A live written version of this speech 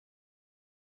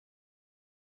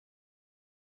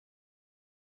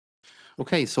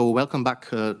Okay, so welcome back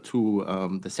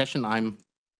to the session. I'm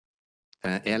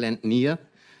Erland Nier.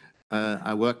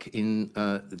 I work in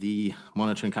the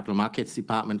Monitoring Capital Markets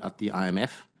Department at the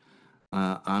IMF.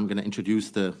 I'm going to introduce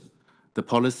the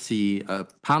policy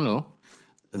panel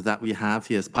that we have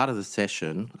here as part of the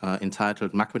session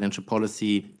entitled Macroprudential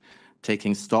Policy,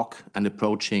 Taking Stock and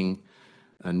Approaching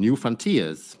New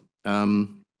Frontiers.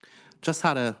 Just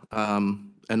had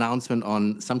an announcement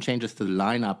on some changes to the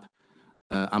lineup.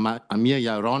 Amir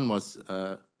Yaron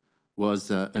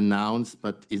was announced,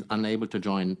 but is unable to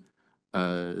join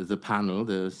the panel,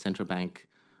 the Central Bank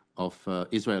of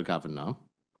Israel governor.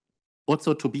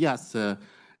 Also, Tobias,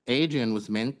 Adrian was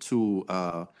meant to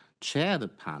chair the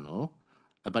panel,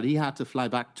 but he had to fly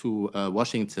back to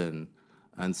Washington.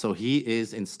 And so he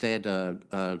is instead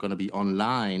going to be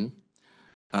online.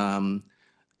 And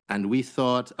we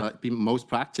thought it'd be most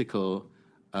practical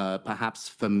perhaps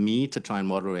for me to try and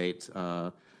moderate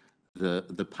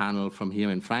the panel from here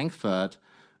in Frankfurt,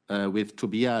 with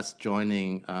Tobias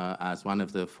joining as one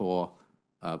of the four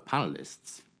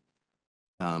panelists.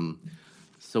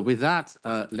 So with that,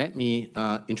 let me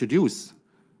introduce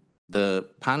the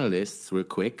panelists real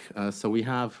quick. So we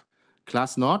have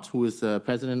Klaas, who is the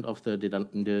president of the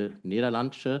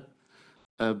Nederlandsche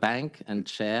Bank and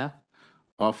chair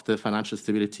of the Financial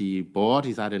Stability Board.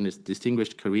 He's had a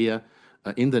distinguished career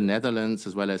in the Netherlands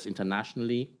as well as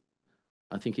internationally,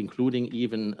 I think including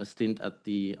even a stint at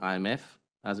the IMF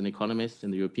as an economist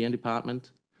in the European department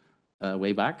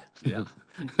way back. Yeah.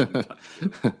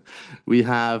 We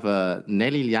have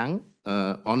Nellie Liang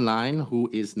online, who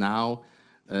is now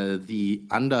the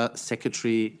Under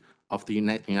Secretary of the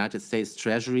United States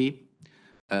Treasury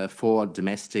for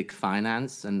domestic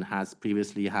finance and has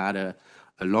previously had a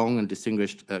long and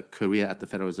distinguished career at the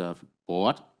Federal Reserve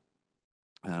Board.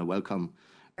 Welcome,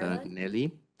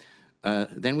 Nellie.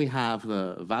 Then we have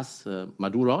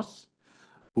Madouros,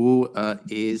 who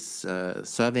is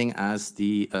serving as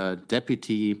the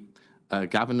Deputy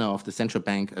Governor of the Central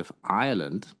Bank of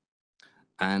Ireland.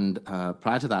 And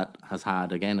prior to that has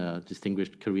had, again, a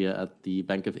distinguished career at the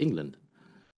Bank of England.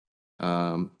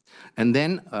 And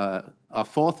then our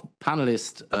fourth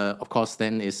panelist, of course,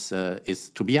 then is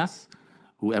Tobias,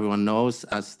 who everyone knows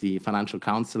as the Financial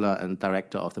Counselor and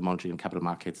Director of the Monitoring and Capital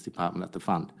Markets Department at the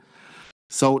Fund.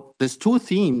 So there's two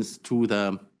themes to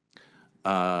the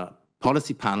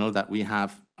policy panel that we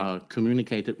have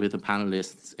communicated with the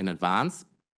panelists in advance.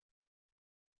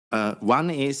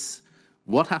 One is,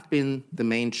 what have been the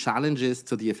main challenges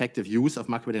to the effective use of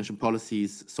macroprudential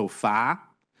policies so far?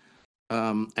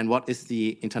 And what is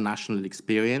the international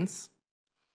experience?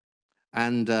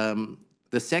 And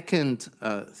the second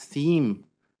theme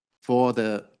for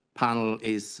the panel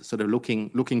is sort of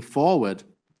looking forward.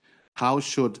 How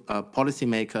should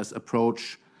policymakers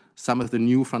approach some of the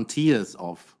new frontiers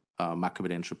of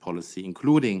macroprudential policy,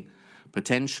 including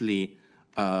potentially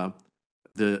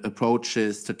the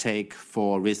approaches to take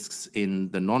for risks in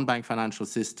the non-bank financial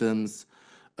systems,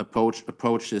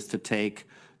 approaches to take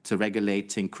to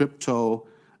regulating crypto,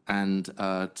 and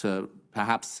to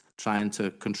perhaps trying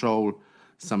to control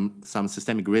some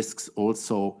systemic risks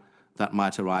also that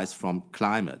might arise from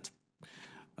climate.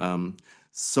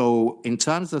 So in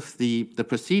terms of the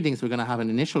proceedings, we're going to have an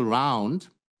initial round,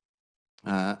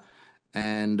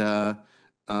 and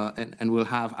we'll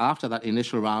have, after that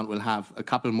initial round, we'll have a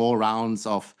couple more rounds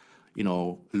of,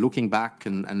 looking back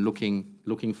and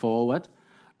looking forward,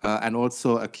 and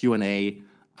also a Q&A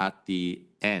at the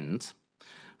end.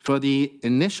 For the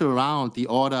initial round, the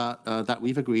order that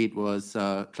we've agreed was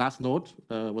Klaas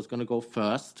was going to go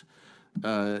first,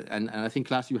 and I think,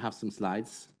 Klaas, you have some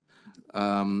slides.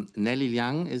 Nellie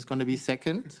Liang is going to be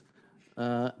second,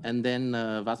 and then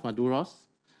Madouros,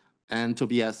 and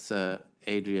Tobias,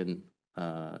 Adrian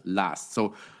last.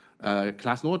 So,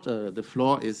 Klaas, the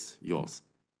floor is yours.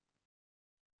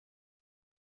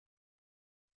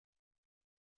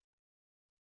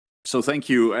 So thank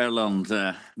you, Erland.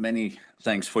 Many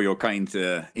thanks for your kind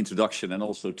introduction, and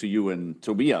also to you and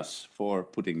Tobias for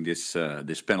putting this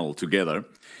panel together.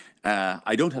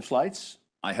 I don't have slides,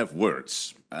 I have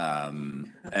words.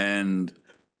 And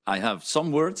I have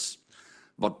some words,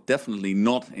 but definitely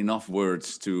not enough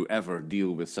words to ever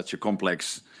deal with such a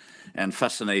complex and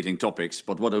fascinating topics.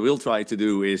 But what I will try to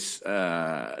do is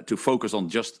to focus on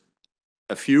just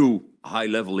a few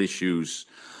high-level issues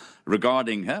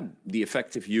regarding the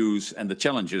effective use and the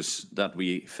challenges that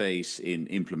we face in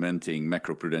implementing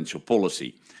macroprudential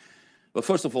policy. But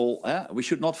first of all, we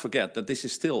should not forget that this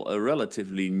is still a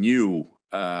relatively new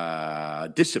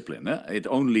discipline. It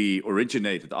only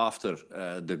originated after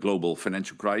the global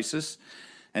financial crisis.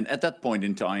 And at that point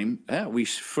in time, we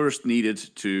first needed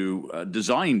to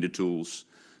design the tools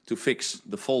to fix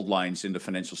the fault lines in the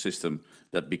financial system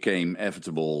that became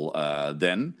inevitable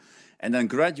then. And then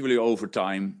gradually over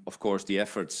time, of course, the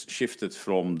efforts shifted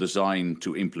from design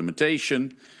to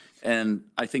implementation. And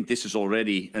I think this is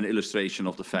already an illustration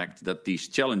of the fact that these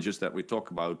challenges that we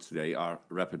talk about today are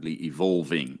rapidly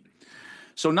evolving.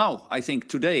 So now, I think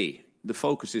today, the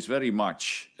focus is very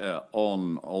much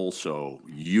on also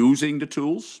using the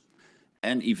tools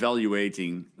and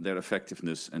evaluating their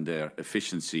effectiveness and their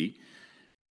efficiency.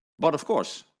 But of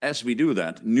course, as we do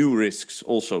that, new risks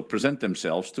also present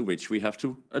themselves to which we have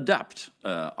to adapt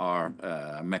our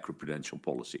macroprudential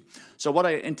policy. So what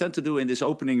I intend to do in this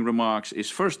opening remarks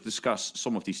is first discuss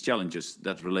some of these challenges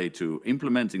that relate to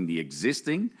implementing the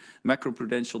existing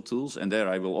macroprudential tools. And there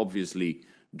I will obviously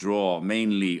draw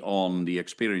mainly on the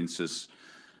experiences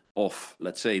of,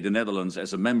 let's say, the Netherlands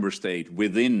as a member state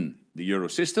within the Euro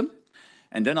system.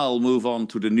 And then I'll move on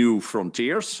to the new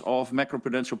frontiers of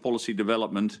macroprudential policy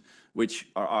development, which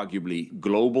are arguably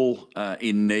global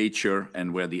in nature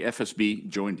and where the FSB,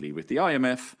 jointly with the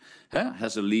IMF,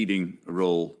 has a leading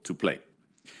role to play.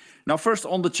 Now, first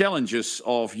on the challenges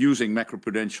of using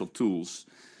macroprudential tools,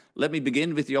 let me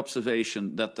begin with the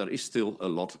observation that there is still a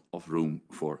lot of room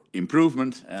for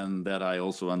improvement, and that I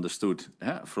also understood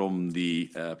from the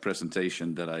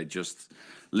presentation that I just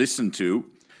listened to.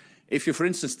 If you, for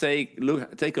instance, take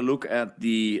a look at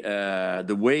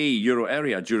the way euro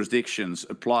area jurisdictions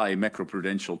apply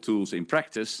macroprudential tools in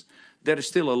practice, there is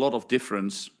still a lot of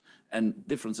differences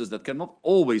that cannot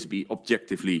always be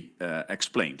objectively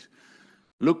explained.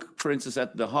 Look, for instance,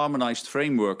 at the harmonized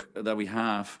framework that we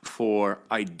have for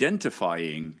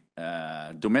identifying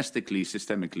domestically,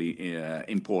 systemically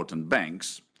important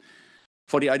banks.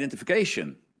 For the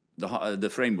identification, the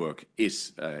framework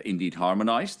is indeed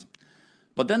harmonized.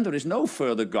 But then there is no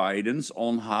further guidance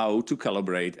on how to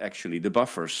calibrate actually the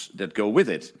buffers that go with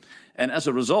it. And as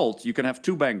a result, you can have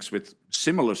two banks with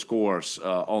similar scores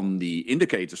on the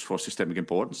indicators for systemic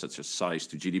importance, such as size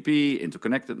to GDP,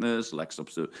 interconnectedness, lack of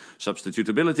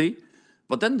substitutability.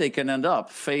 But then they can end up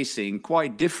facing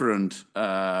quite different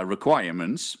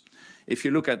requirements. If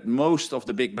you look at most of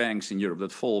the big banks in Europe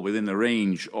that fall within a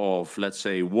range of, let's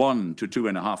say, 1 to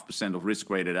 2.5% of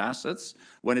risk-weighted assets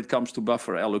when it comes to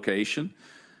buffer allocation.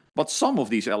 But some of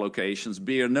these allocations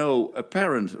bear no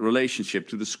apparent relationship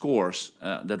to the scores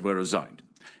that were assigned.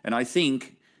 And I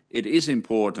think it is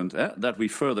important that we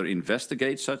further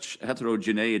investigate such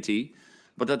heterogeneity,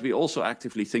 but that we also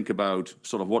actively think about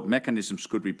sort of what mechanisms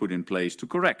could we put in place to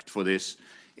correct for this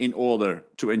in order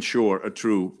to ensure a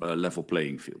true level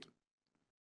playing field.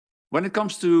 When it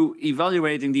comes to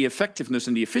evaluating the effectiveness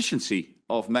and the efficiency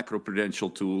of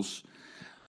macroprudential tools,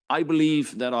 I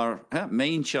believe that our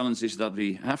main challenge is that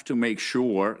we have to make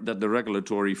sure that the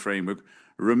regulatory framework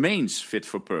remains fit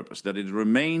for purpose, that it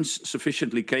remains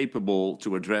sufficiently capable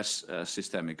to address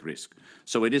systemic risk.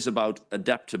 So it is about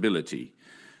adaptability.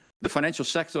 The financial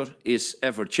sector is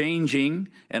ever changing,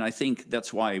 and I think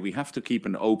that's why we have to keep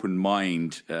an open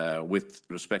mind with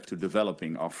respect to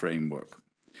developing our framework.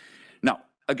 Now,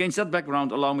 against that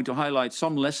background, allow me to highlight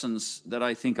some lessons that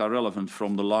I think are relevant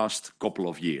from the last couple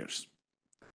of years.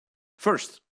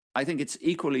 First, I think it's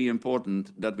equally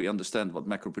important that we understand what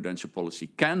macroprudential policy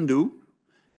can do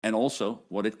and also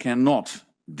what it cannot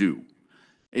do.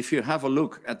 If you have a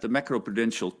look at the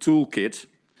macroprudential toolkit,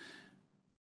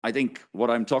 I think what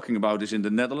I'm talking about is in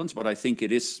the Netherlands, but I think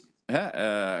it is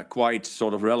quite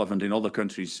sort of relevant in other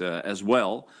countries as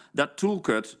well. That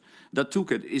toolkit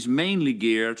is mainly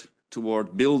geared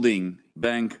toward building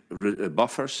bank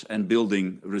buffers and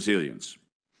building resilience.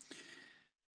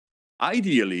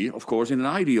 Ideally, of course, in an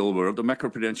ideal world, the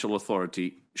macroprudential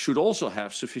authority should also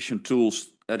have sufficient tools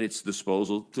at its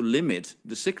disposal to limit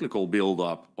the cyclical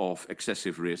buildup of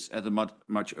excessive risk at a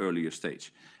much earlier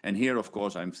stage. And here, of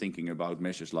course, I'm thinking about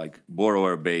measures like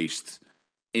borrower-based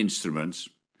instruments.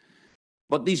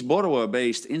 But these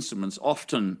borrower-based instruments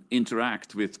often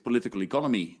interact with political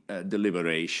economy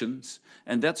deliberations,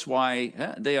 and that's why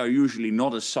they are usually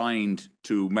not assigned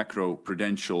to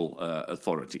macroprudential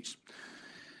authorities.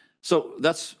 So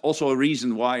that's also a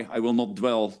reason why I will not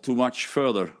dwell too much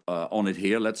further on it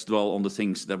here. Let's dwell on the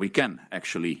things that we can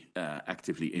actually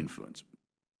actively influence.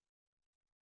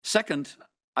 Second,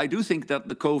 I do think that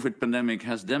the COVID pandemic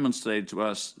has demonstrated to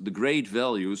us the great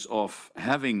values of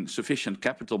having sufficient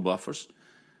capital buffers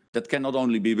that can not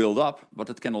only be built up, but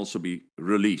that can also be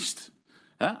released.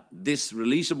 This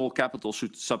releasable capital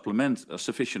should supplement a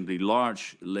sufficiently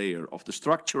large layer of the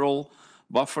structural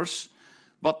buffers,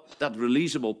 But that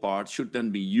releasable part should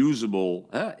then be usable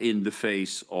in the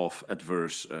face of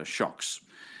adverse shocks.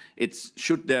 It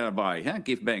should thereby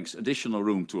give banks additional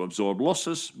room to absorb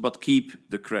losses, but keep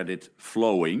the credit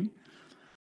flowing.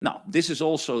 Now, this is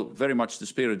also very much the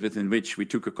spirit within which we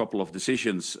took a couple of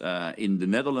decisions in the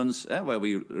Netherlands, where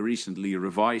we recently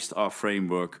revised our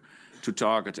framework to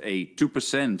target a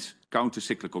 2%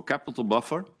 countercyclical capital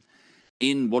buffer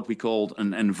in what we called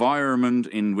an environment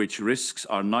in which risks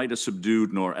are neither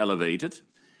subdued nor elevated.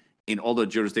 In other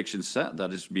jurisdictions,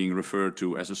 that is being referred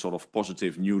to as a sort of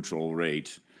positive neutral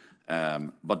rate.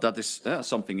 But that is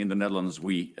something in the Netherlands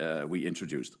we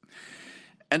introduced.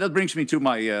 And that brings me to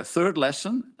my third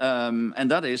lesson,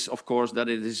 and that is, of course, that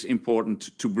it is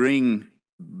important to bring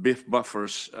BIF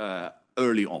buffers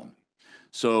early on.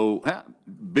 So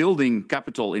building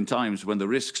capital in times when the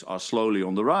risks are slowly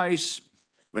on the rise,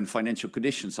 when financial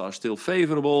conditions are still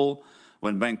favorable,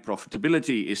 when bank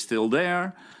profitability is still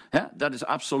there, that is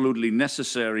absolutely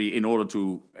necessary in order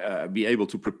to be able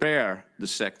to prepare the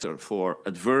sector for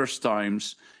adverse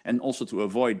times and also to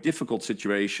avoid difficult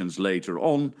situations later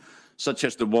on, such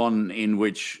as the one in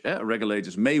which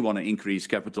regulators may want to increase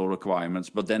capital requirements,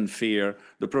 but then fear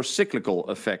the procyclical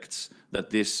effects that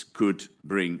this could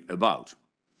bring about.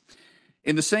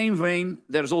 In the same vein,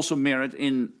 there's also merit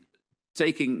in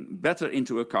taking better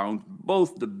into account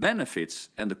both the benefits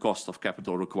and the cost of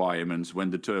capital requirements when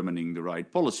determining the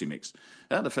right policy mix.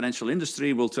 The financial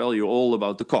industry will tell you all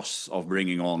about the costs of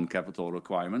bringing on capital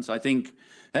requirements. I think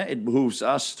it behooves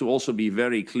us to also be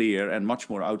very clear and much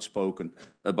more outspoken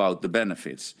about the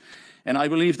benefits. And I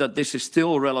believe that this is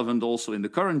still relevant also in the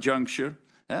current juncture,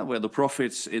 where the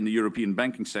profits in the European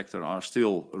banking sector are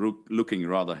still looking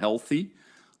rather healthy,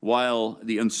 while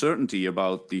the uncertainty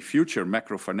about the future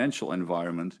macro-financial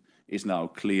environment is now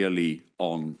clearly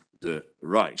on the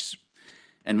rise.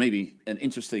 And maybe an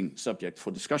interesting subject for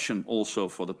discussion also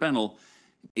for the panel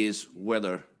is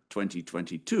whether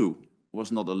 2022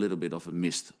 was not a little bit of a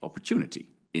missed opportunity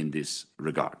in this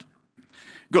regard.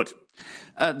 Good.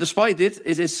 Despite it,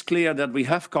 it is clear that we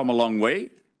have come a long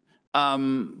way.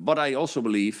 But I also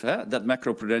believe that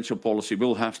macroprudential policy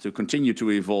will have to continue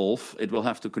to evolve. It will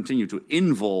have to continue to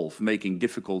involve making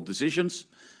difficult decisions,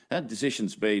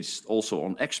 decisions based also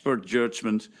on expert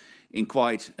judgment in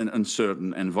quite an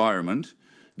uncertain environment,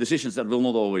 decisions that will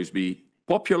not always be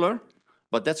popular.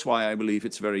 But that's why I believe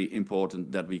it's very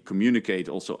important that we communicate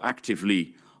also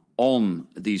actively on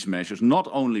these measures, not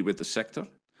only with the sector,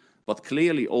 but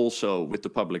clearly also with the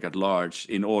public at large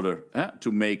in order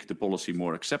to make the policy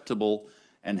more acceptable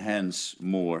and hence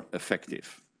more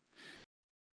effective.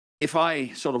 If I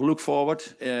sort of look forward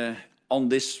on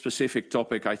this specific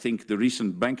topic, I think the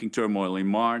recent banking turmoil in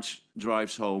March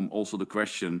drives home also the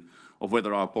question of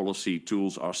whether our policy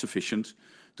tools are sufficient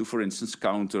to, for instance,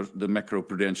 counter the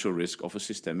macroprudential risk of a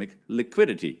systemic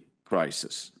liquidity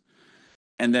crisis.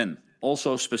 And then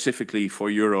also specifically for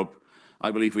Europe,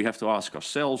 I believe we have to ask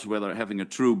ourselves whether having a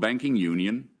true banking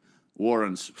union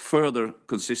warrants further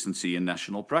consistency in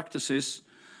national practices,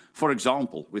 for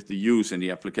example, with the use and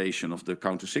the application of the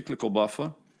countercyclical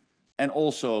buffer, and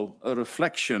also a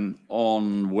reflection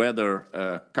on whether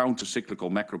a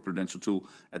countercyclical macroprudential tool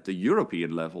at the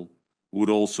European level would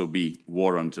also be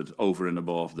warranted over and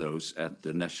above those at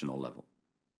the national level.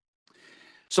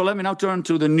 So let me now turn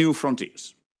to the new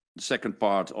frontiers, the second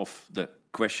part of the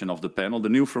question of the panel, the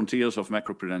new frontiers of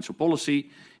macroprudential policy,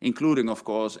 including, of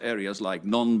course, areas like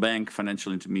non-bank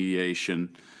financial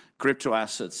intermediation, crypto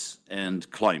assets, and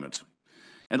climate.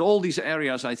 And all these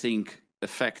areas, I think,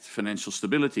 affect financial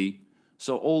stability.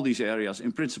 So all these areas,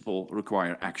 in principle,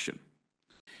 require action.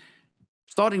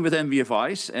 Starting with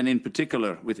NBFIs, and in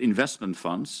particular with investment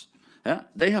funds,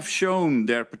 they have shown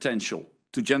their potential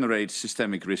to generate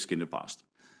systemic risk in the past.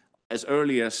 As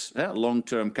early as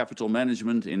long-term capital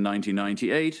management in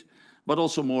 1998, but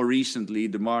also more recently,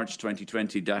 the March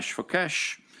 2020 dash for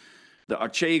cash, the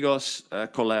Archegos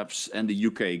collapse, and the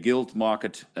UK gilt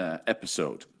market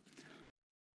episode.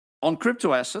 On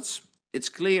crypto assets, it's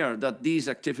clear that these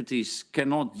activities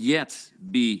cannot yet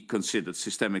be considered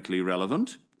systemically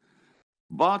relevant.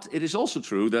 But it is also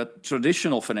true that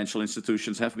traditional financial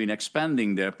institutions have been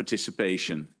expanding their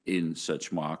participation in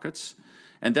such markets.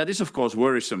 And that is, of course,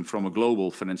 worrisome from a global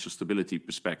financial stability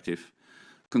perspective,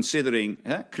 considering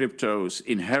crypto's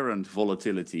inherent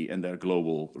volatility and their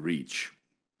global reach.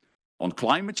 On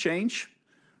climate change,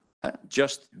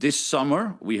 just this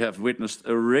summer, we have witnessed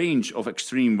a range of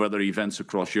extreme weather events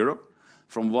across Europe,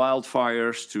 from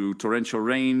wildfires to torrential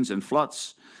rains and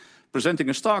floods, presenting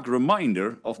a stark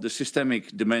reminder of the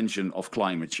systemic dimension of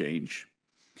climate change.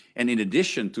 And in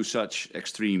addition to such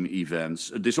extreme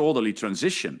events, a disorderly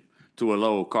transition to a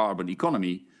low carbon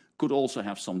economy could also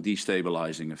have some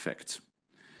destabilizing effects.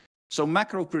 So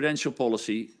macroprudential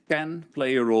policy can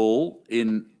play a role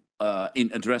in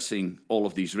addressing all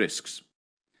of these risks.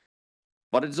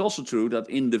 But it's also true that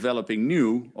in developing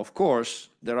new, of course,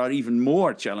 there are even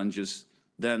more challenges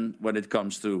than when it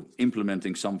comes to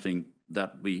implementing something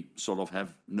that we sort of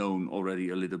have known already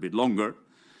a little bit longer.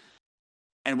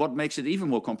 And what makes it even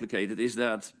more complicated is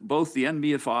that both the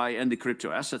NBFI and the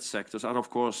crypto asset sectors are, of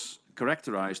course,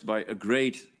 characterized by a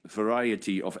great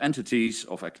variety of entities,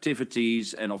 of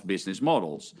activities, and of business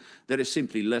models. There is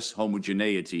simply less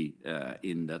homogeneity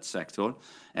in that sector,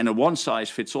 and a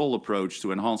one-size-fits-all approach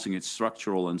to enhancing its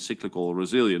structural and cyclical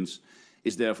resilience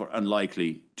is therefore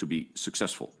unlikely to be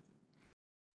successful.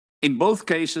 In both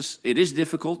cases, it is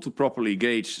difficult to properly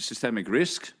gauge systemic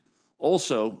risk,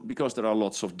 also because there are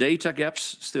lots of data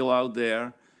gaps still out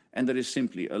there, and there is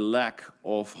simply a lack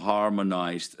of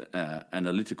harmonized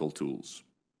analytical tools.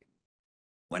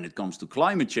 When it comes to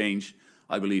climate change,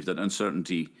 I believe that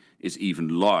uncertainty is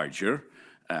even larger,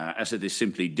 as it is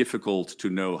simply difficult to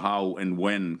know how and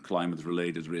when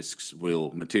climate-related risks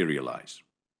will materialize.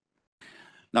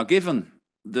 Now, given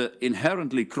the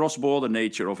inherently cross-border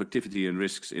nature of activity and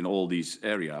risks in all these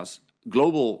areas,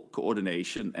 global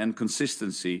coordination and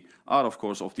consistency are, of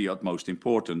course, of the utmost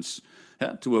importance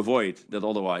to avoid that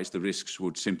otherwise the risks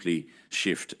would simply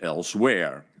shift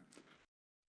elsewhere.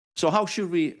 So how should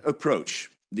we approach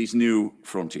these new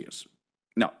frontiers?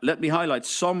 Now, let me highlight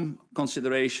some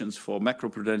considerations for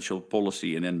macroprudential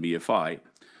policy in NBFI,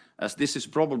 as this is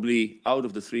probably out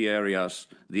of the three areas,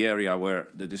 the area where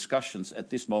the discussions at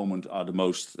this moment are the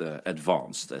most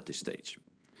advanced at this stage.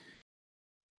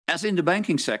 As in the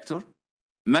banking sector,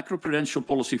 macroprudential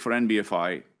policy for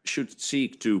NBFI should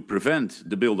seek to prevent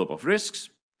the buildup of risks,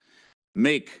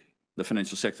 make the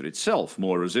financial sector itself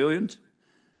more resilient,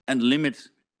 and limit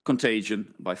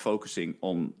contagion by focusing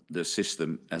on the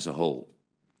system as a whole.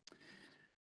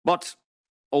 But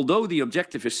although the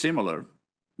objective is similar,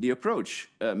 the approach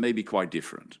may be quite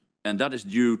different, and that is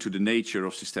due to the nature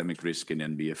of systemic risk in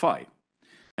NBFI.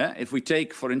 If we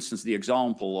take, for instance, the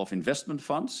example of investment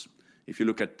funds, if you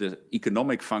look at the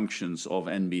economic functions of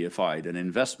NBFI, then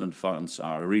investment funds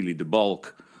are really the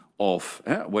bulk of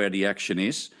where the action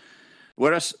is.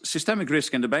 Whereas systemic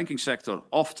risk in the banking sector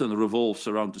often revolves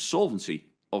around the solvency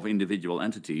of individual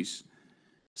entities,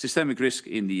 systemic risk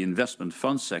in the investment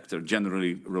fund sector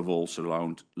generally revolves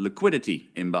around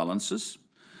liquidity imbalances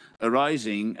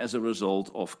arising as a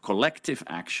result of collective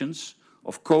actions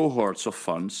of cohorts of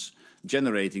funds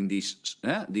generating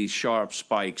these sharp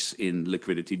spikes in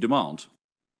liquidity demand.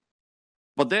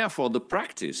 But therefore, the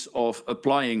practice of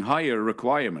applying higher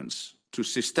requirements to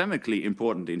systemically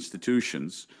important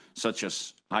institutions, such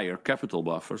as higher capital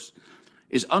buffers,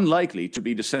 is unlikely to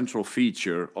be the central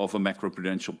feature of a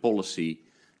macroprudential policy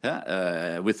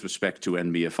with respect to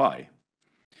NBFI.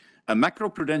 A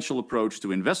macroprudential approach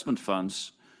to investment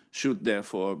funds should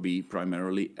therefore be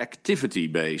primarily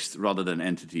activity-based rather than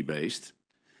entity-based,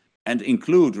 and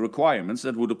include requirements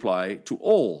that would apply to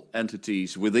all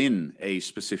entities within a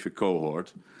specific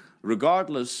cohort,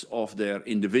 regardless of their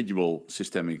individual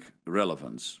systemic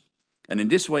relevance. And in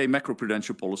this way,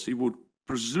 macroprudential policy would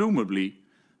presumably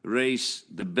raise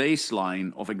the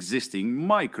baseline of existing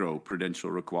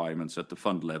microprudential requirements at the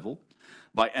fund level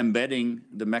by embedding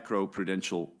the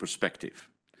macroprudential perspective.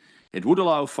 It would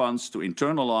allow funds to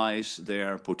internalize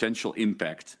their potential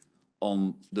impact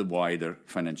on the wider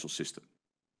financial system.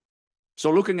 So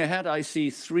looking ahead, I see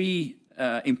three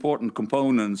important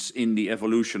components in the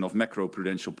evolution of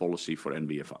macroprudential policy for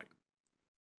NBFI.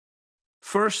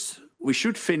 First, we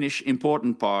should finish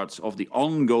important parts of the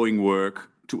ongoing work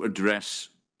to address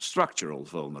structural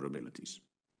vulnerabilities.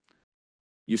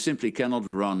 You simply cannot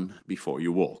run before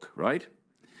you walk, right?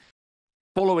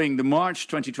 Following the March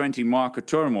 2020 market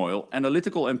turmoil,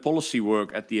 analytical and policy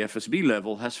work at the FSB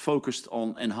level has focused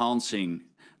on enhancing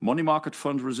money market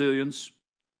fund resilience,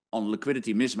 on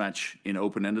liquidity mismatch in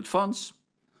open-ended funds,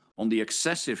 on the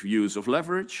excessive use of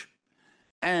leverage,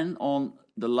 and on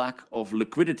the lack of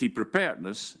liquidity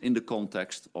preparedness in the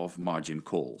context of margin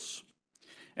calls.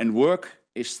 And work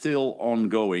is still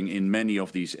ongoing in many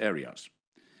of these areas.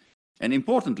 And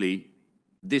importantly,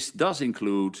 this does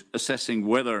include assessing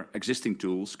whether existing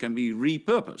tools can be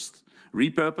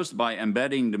repurposed by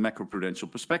embedding the macroprudential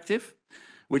perspective,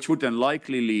 which would then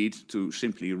likely lead to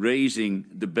simply raising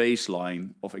the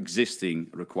baseline of existing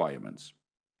requirements.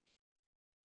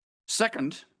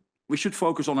 Second, we should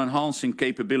focus on enhancing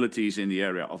capabilities in the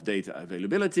area of data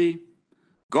availability,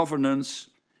 governance,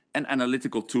 and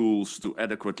analytical tools to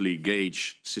adequately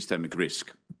gauge systemic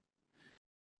risk.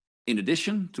 in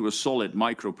addition to a solid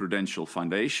macroprudential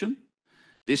foundation,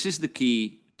 this is the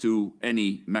key to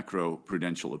any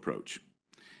macroprudential approach.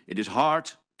 It is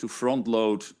hard to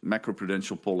front-load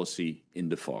macroprudential policy in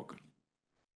the fog.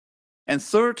 And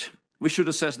third, we should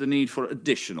assess the need for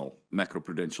additional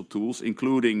macroprudential tools,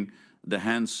 including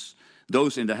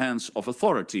those in the hands of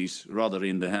authorities rather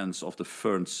in the hands of the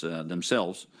firms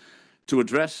themselves, to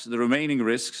address the remaining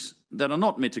risks that are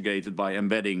not mitigated by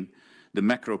embedding the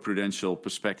macroprudential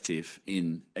perspective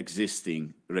in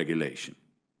existing regulation.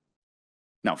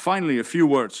 Now, finally, a few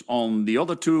words on the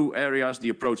other two areas, the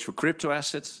approach for crypto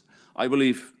assets. I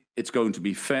believe it's going to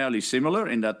be fairly similar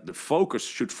in that the focus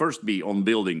should first be on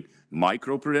building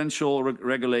microprudential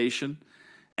regulation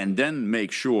and then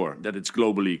make sure that it's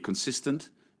globally consistent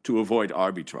to avoid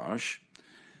arbitrage.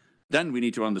 Then we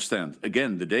need to understand,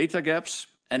 again, the data gaps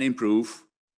and improve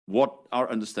our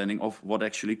understanding of what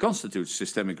actually constitutes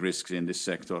systemic risks in this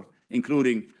sector,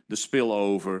 including the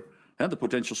spillover, the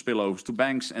potential spillovers to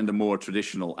banks and the more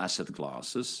traditional asset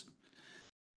classes.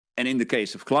 And in the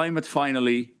case of climate,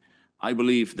 finally, I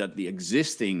believe that the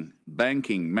existing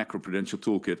banking macroprudential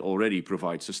toolkit already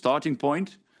provides a starting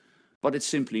point, but it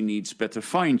simply needs better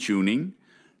fine-tuning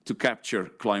to capture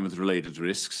climate-related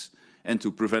risks and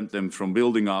to prevent them from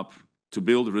building up, to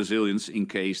build resilience in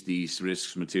case these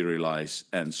risks materialize,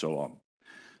 and so on.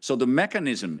 So the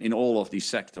mechanism in all of these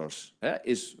sectors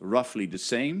is roughly the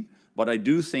same, but I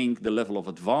do think the level of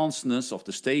advancedness of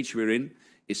the stage we're in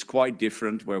is quite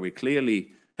different, where we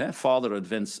clearly farther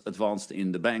advanced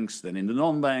in the banks than in the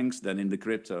non-banks, than in the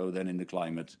crypto, than in the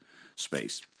climate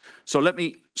space. So let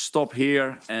me stop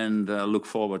here and look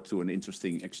forward to an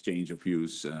interesting exchange of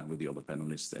views with the other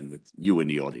panelists and with you in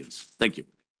the audience. Thank you.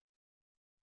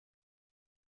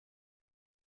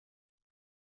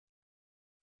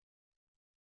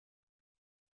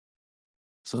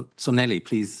 So Nellie,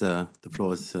 please, the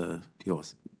floor is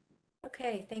yours.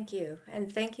 Okay, thank you.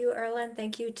 And thank you, Erlen.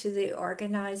 Thank you to the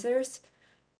organizers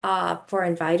for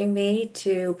inviting me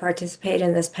to participate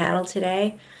in this panel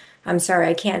today. I'm sorry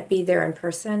I can't be there in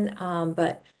person,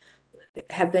 but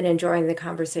have been enjoying the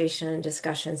conversation and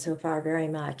discussion so far very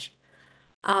much.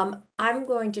 I'm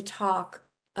going to talk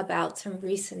about some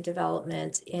recent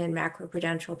developments in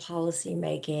macroprudential policy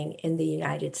making in the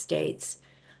United States,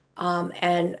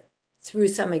 and through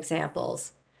some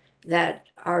examples that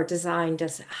are designed to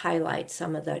highlight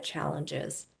some of the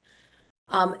challenges.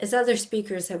 As other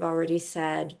speakers have already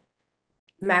said,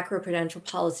 macroprudential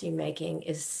policy making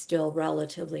is still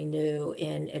relatively new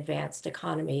in advanced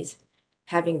economies,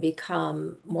 having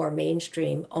become more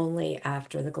mainstream only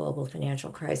after the global financial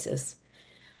crisis.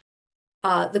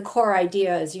 The core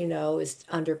idea, as you know, is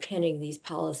underpinning these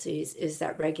policies is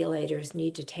that regulators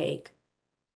need to take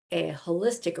a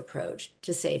holistic approach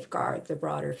to safeguard the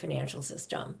broader financial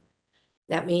system.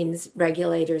 That means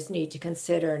regulators need to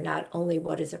consider not only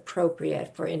what is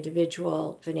appropriate for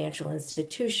individual financial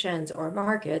institutions or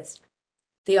markets,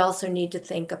 they also need to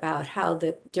think about how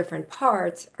the different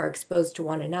parts are exposed to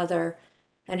one another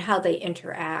and how they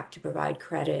interact to provide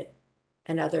credit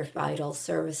and other vital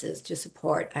services to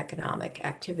support economic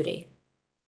activity.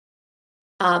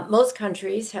 Most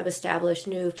countries have established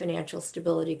new financial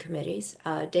stability committees.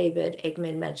 David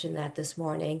Eggman mentioned that this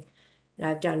morning, and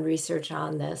I've done research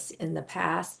on this in the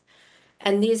past.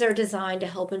 And these are designed to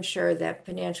help ensure that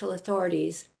financial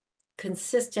authorities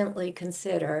consistently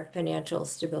consider financial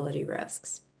stability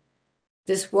risks.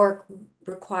 This work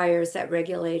requires that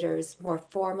regulators more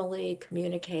formally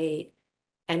communicate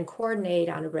and coordinate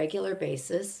on a regular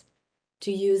basis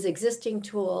to use existing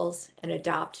tools and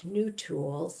adopt new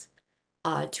tools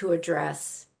to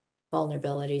address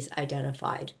vulnerabilities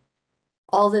identified.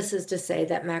 All this is to say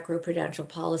that macroprudential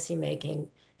policymaking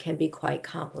can be quite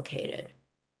complicated.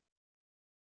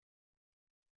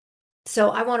 So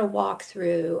I want to walk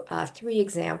through 3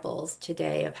 examples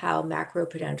today of how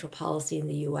macroprudential policy in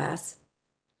the US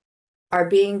are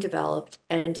being developed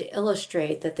and to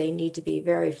illustrate that they need to be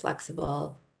very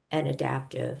flexible and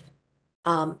adaptive.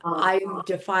 I'm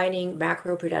defining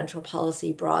macroprudential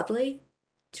policy broadly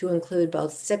to include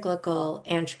both cyclical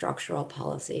and structural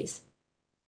policies.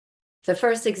 The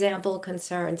first example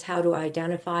concerns how to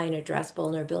identify and address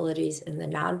vulnerabilities in the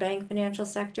non-bank financial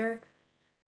sector.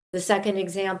 The second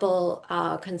example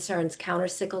concerns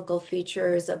countercyclical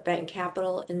features of bank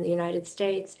capital in the United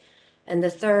States. And the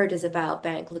third is about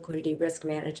bank liquidity risk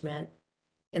management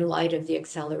in light of the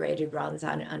accelerated runs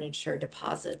on uninsured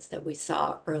deposits that we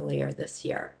saw earlier this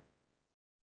year.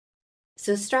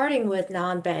 So starting with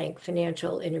non-bank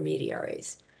financial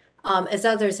intermediaries. As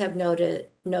others have noted,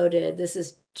 this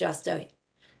is just a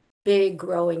big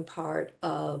growing part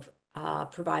of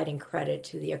providing credit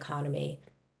to the economy.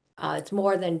 It's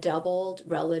more than doubled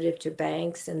relative to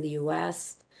banks in the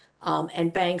US.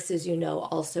 And banks, as you know,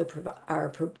 also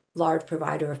are a large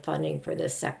provider of funding for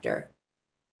this sector.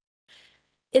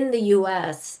 In the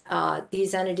US,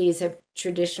 these entities have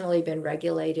traditionally been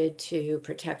regulated to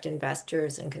protect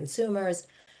investors and consumers,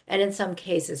 and in some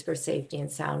cases for safety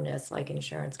and soundness, like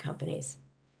insurance companies.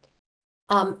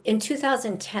 In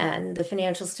 2010, the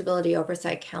Financial Stability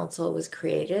Oversight Council was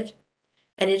created,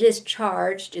 and it is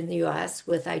charged in the US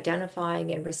with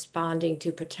identifying and responding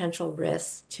to potential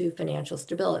risks to financial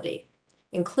stability,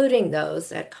 including those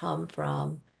that come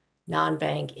from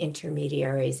non-bank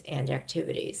intermediaries and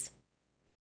activities.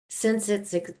 Since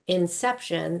its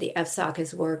inception, the FSOC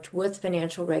has worked with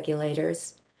financial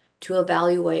regulators to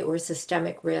evaluate where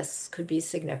systemic risks could be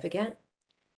significant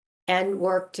and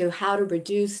work to how to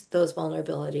reduce those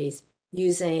vulnerabilities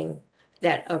using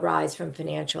that arise from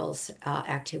financial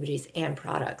activities and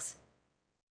products.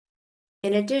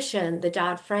 In addition, the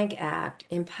Dodd-Frank Act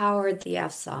empowered the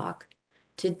FSOC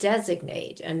to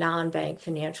designate a non-bank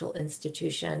financial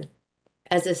institution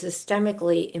as a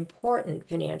systemically important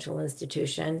financial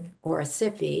institution, or a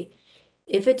SIFI,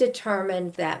 if it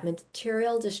determined that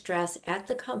material distress at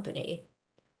the company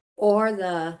or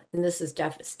and this is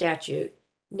statute,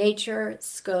 nature,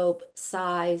 scope,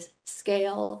 size,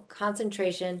 scale,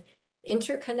 concentration,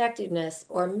 interconnectedness,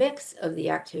 or mix of the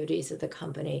activities of the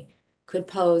company could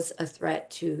pose a threat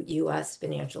to US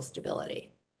financial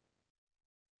stability.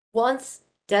 Once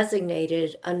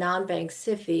designated, a non-bank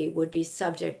SIFI would be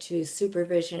subject to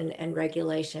supervision and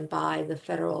regulation by the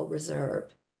Federal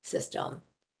Reserve System,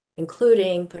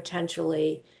 including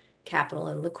potentially capital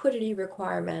and liquidity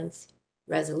requirements,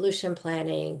 resolution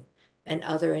planning, and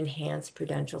other enhanced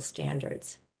prudential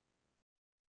standards.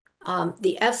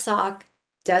 The FSOC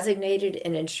designated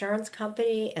an insurance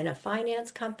company and a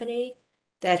finance company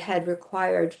that had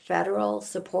required federal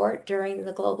support during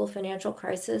the global financial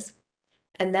crisis,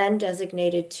 and then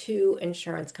designated 2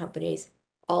 insurance companies,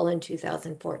 all in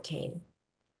 2014.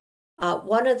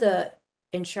 One of the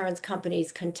insurance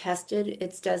companies contested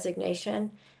its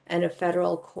designation, and a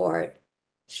federal court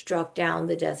struck down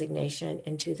the designation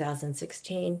in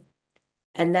 2016.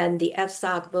 And then the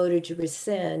FSOC voted to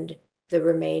rescind the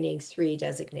remaining 3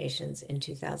 designations in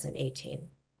 2018.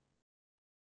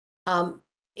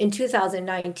 In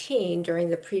 2019, during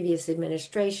the previous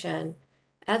administration,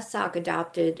 FSOC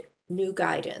adopted new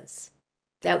guidance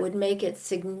that would make it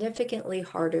significantly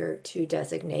harder to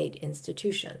designate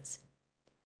institutions.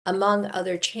 Among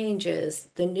other changes,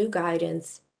 the new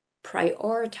guidance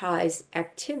prioritized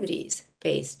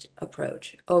activities-based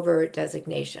approach over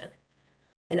designation.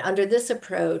 And under this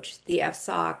approach, the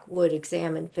FSOC would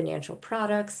examine financial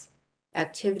products,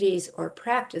 activities, or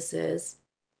practices,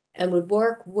 and would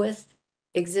work with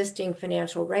existing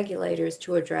financial regulators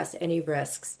to address any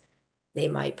risks they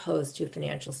might pose to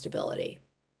financial stability.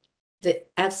 The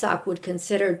FSOC would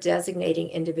consider designating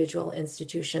individual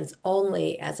institutions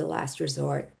only as a last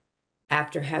resort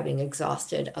after having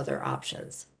exhausted other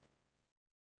options.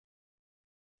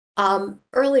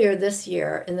 Earlier this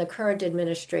year, in the current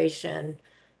administration,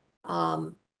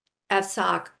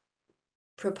 FSOC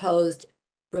proposed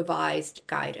revised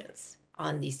guidance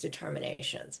on these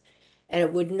determinations,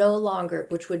 and which would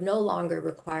no longer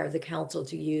require the council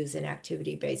to use an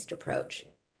activity-based approach.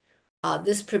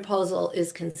 This proposal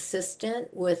is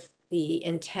consistent with the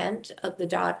intent of the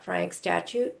Dodd-Frank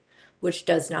statute, which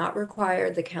does not require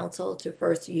the council to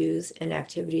first use an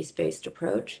activities-based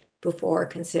approach before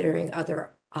considering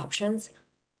other options.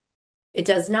 It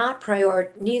does not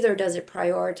neither does it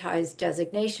prioritize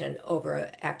designation over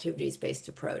an activities-based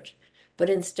approach, but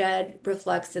instead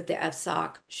reflects that the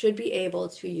FSOC should be able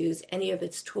to use any of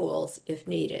its tools if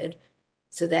needed,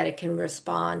 so that it can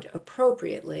respond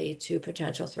appropriately to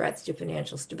potential threats to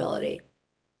financial stability.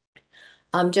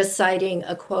 I'm just citing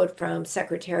a quote from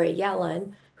Secretary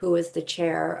Yellen, who is the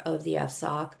chair of the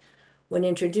FSOC. When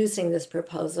introducing this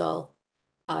proposal,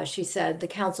 she said, "The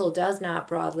council does not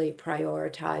broadly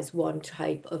prioritize one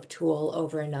type of tool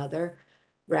over another.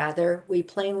 Rather, we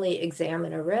plainly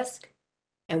examine a risk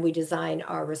and we design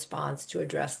our response to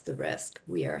address the risk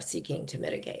we are seeking to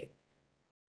mitigate."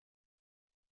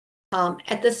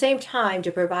 At the same time,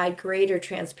 to provide greater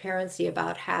transparency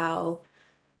about how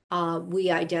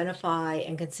we identify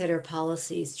and consider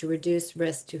policies to reduce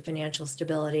risk to financial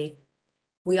stability,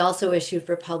 we also issue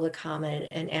for public comment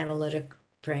an analytic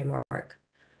framework.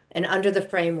 And under the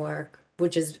framework,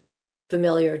 which is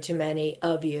familiar to many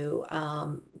of you,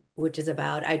 which is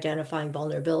about identifying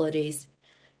vulnerabilities,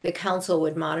 the council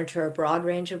would monitor a broad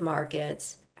range of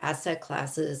markets, asset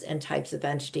classes, and types of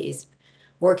entities,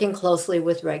 working closely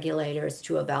with regulators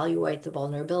to evaluate the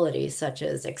vulnerabilities such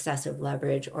as excessive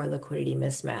leverage or liquidity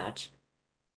mismatch.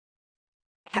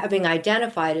 Having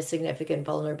identified a significant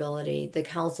vulnerability, the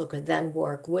council could then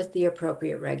work with the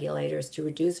appropriate regulators to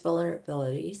reduce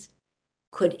vulnerabilities,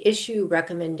 could issue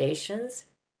recommendations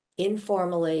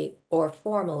informally or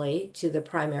formally to the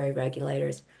primary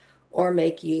regulators, or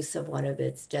make use of one of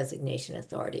its designation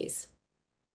authorities.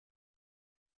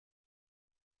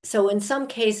 So in some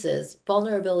cases,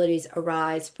 vulnerabilities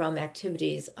arise from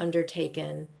activities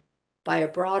undertaken by a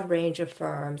broad range of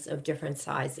firms of different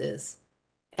sizes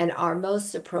and are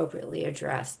most appropriately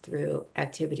addressed through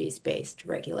activities-based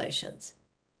regulations.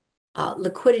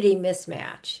 Liquidity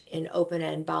mismatch in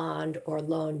open-end bond or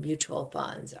loan mutual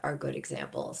funds are good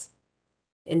examples.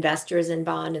 Investors in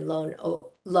bond and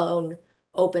loan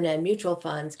open-end mutual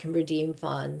funds can redeem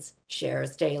funds,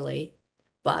 shares daily,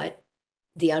 but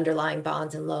the underlying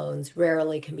bonds and loans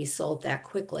rarely can be sold that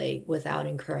quickly without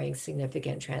incurring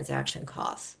significant transaction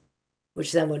costs,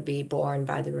 which then would be borne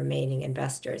by the remaining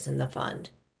investors in the fund.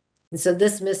 And so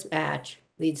this mismatch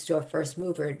leads to a first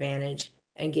mover advantage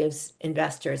and gives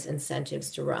investors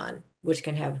incentives to run, which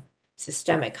can have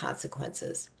systemic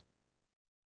consequences,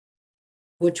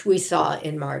 which we saw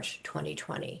in March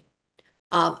 2020.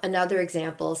 Another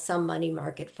example, some money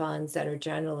market funds that are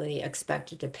generally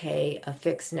expected to pay a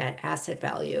fixed net asset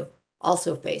value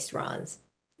also face runs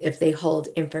if they hold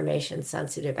information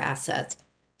sensitive assets.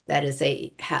 That is,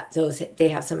 they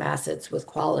have some assets with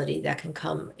quality that can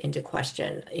come into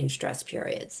question in stress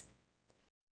periods.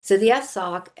 So the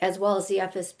FSOC, as well as the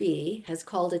FSB, has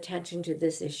called attention to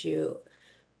this issue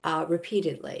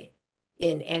repeatedly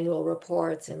in annual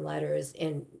reports and letters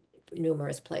in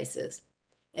numerous places.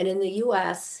 And in the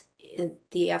US,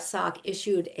 the FSOC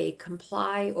issued a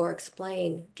comply or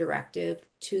explain directive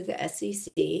to the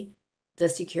SEC, the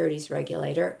securities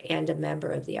regulator, and a member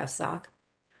of the FSOC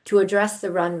to address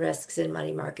the run risks in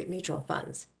money market mutual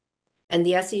funds. And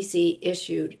the SEC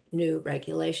issued new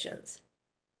regulations.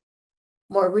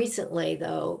 More recently,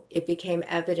 though, it became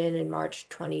evident in March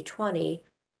 2020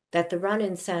 that the run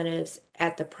incentives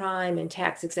at the prime and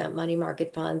tax-exempt money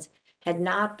market funds had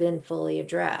not been fully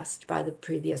addressed by the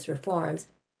previous reforms,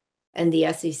 and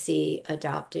the SEC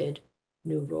adopted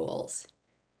new rules.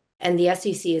 And the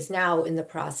SEC is now in the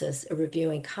process of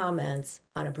reviewing comments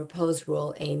on a proposed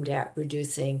rule aimed at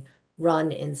reducing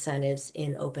run incentives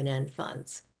in open-end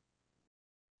funds.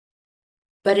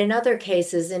 But in other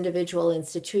cases, individual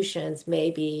institutions may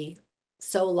be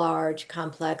so large,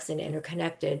 complex, and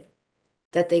interconnected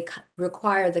that they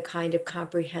require the kind of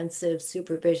comprehensive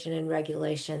supervision and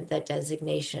regulation that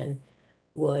designation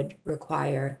would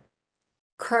require.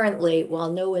 Currently, while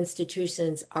no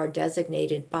institutions are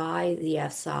designated by the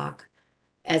FSOC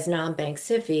as non-bank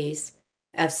SIFIs,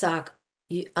 FSOC,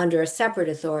 under a separate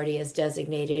authority, has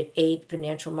designated 8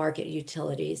 financial market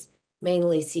utilities,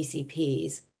 mainly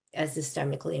CCPs, as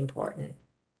systemically important.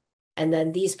 And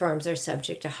then these firms are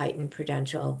subject to heightened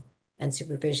prudential and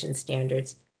supervision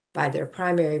standards by their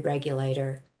primary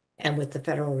regulator and with the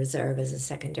Federal Reserve as a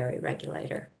secondary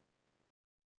regulator.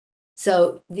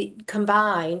 So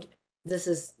combined, this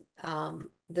is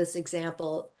this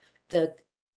example, the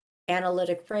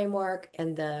analytic framework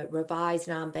and the revised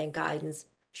non-bank guidance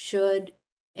should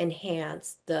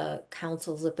enhance the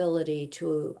council's ability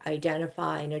to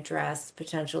identify and address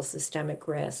potential systemic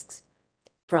risks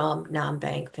from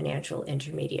non-bank financial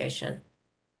intermediation.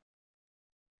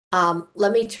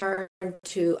 Let me turn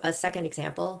to a second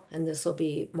example, and this will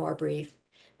be more brief,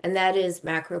 and that is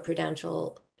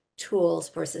macroprudential tools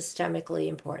for systemically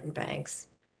important banks.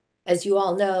 As you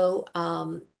all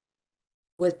know,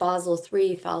 with Basel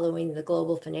III following the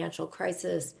global financial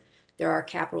crisis, there are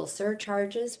capital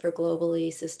surcharges for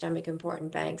globally systemic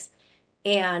important banks,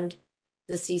 and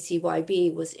the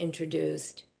CCYB was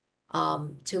introduced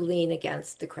to lean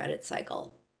against the credit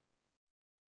cycle.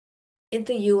 In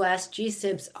the US,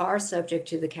 GSIBs are subject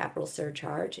to the capital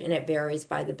surcharge, and it varies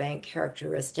by the bank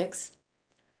characteristics.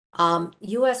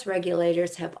 US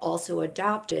regulators have also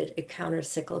adopted a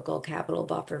countercyclical capital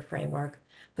buffer framework,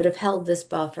 but have held this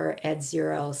buffer at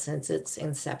 0 since its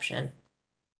inception.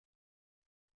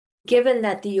 Given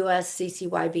that the US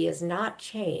CCYB has not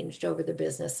changed over the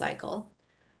business cycle,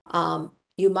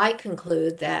 you might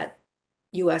conclude that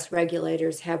US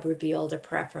regulators have revealed a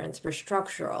preference for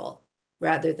structural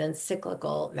rather than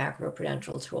cyclical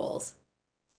macroprudential tools.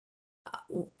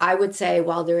 I would say,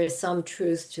 while there is some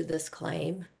truth to this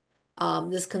claim,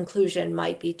 this conclusion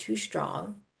might be too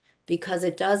strong because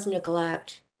it does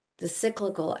neglect the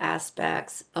cyclical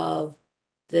aspects of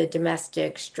the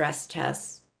domestic stress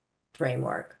test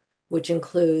framework, which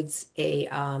includes a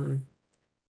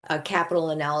capital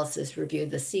analysis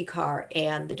reviewed the CCAR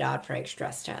and the Dodd-Frank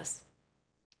stress test.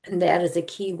 And that is a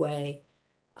key way,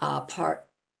 part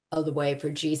of the way for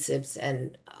GSIBs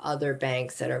and other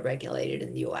banks that are regulated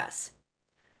in the US.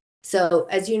 So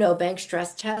as you know, bank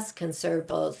stress tests can serve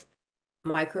both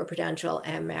microprudential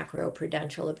and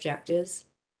macroprudential objectives.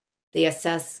 They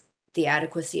assess the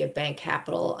adequacy of bank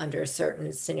capital under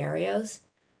certain scenarios,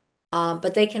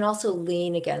 but they can also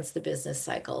lean against the business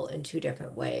cycle in two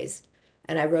different ways.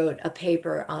 And I wrote a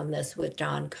paper on this with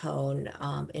Don Cohn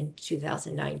in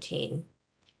 2019.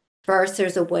 First,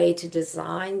 there's a way to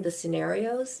design the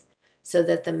scenarios so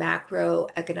that the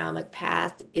macroeconomic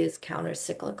path is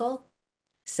countercyclical.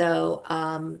 So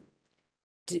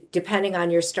depending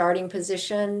on your starting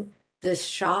position, the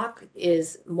shock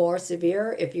is more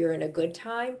severe if you're in a good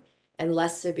time and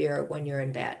less severe when you're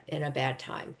in a bad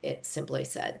time, it simply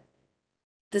said.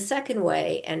 The second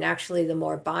way, and actually the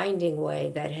more binding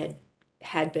way that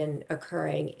had been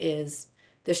occurring, is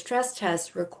the stress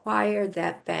test required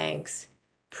that banks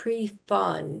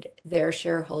pre-fund their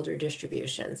shareholder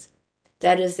distributions.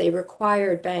 That is, they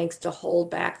required banks to hold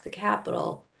back the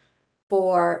capital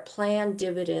for planned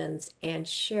dividends and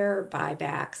share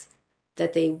buybacks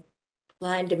that they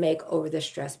plan to make over the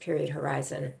stress period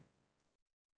horizon.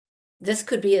 This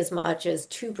could be as much as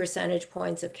 2 percentage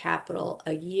points of capital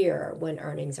a year when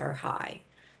earnings are high.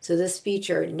 So this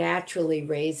feature naturally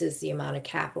raises the amount of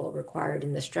capital required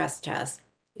in the stress test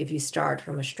if you start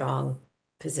from a strong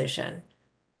position.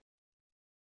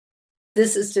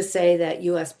 This is to say that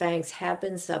US banks have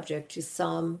been subject to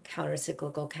some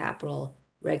countercyclical capital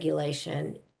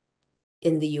regulation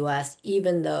in the US,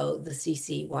 even though the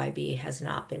CCYB has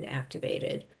not been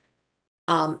activated.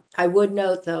 I would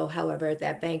note, though, however,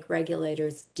 that bank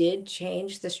regulators did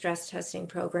change the stress testing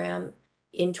program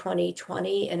in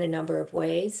 2020 in a number of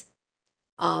ways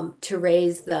to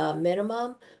raise the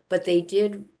minimum, but they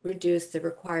did reduce the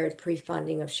required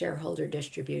pre-funding of shareholder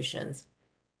distributions.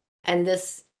 And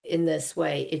in this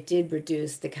way, it did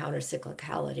reduce the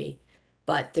countercyclicality,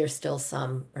 but there's still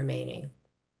some remaining.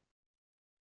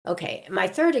 Okay, my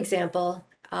third example,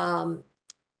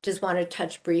 just want to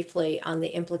touch briefly on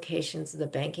the implications of the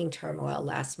banking turmoil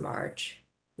last March,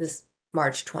 this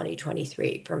March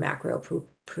 2023, for macro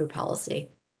policy.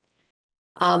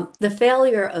 The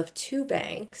failure of two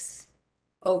banks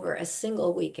over a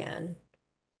single weekend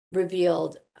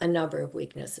revealed a number of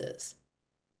weaknesses.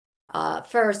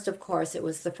 First, of course, it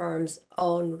was the firm's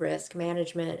own risk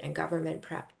management and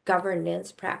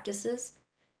governance practices,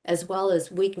 as well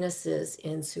as weaknesses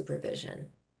in supervision.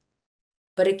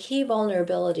 But a key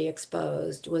vulnerability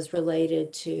exposed was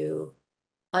related to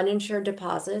uninsured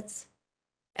deposits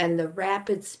and the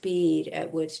rapid speed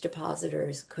at which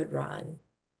depositors could run,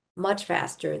 much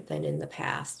faster than in the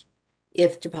past,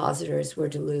 if depositors were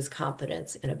to lose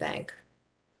confidence in a bank.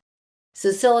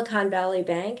 So Silicon Valley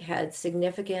Bank had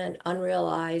significant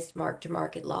unrealized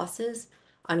mark-to-market losses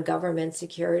on government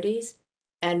securities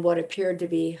and what appeared to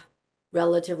be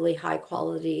relatively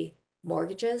high-quality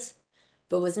mortgages,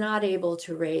 but was not able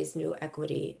to raise new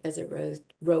equity as it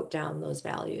wrote down those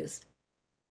values.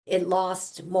 It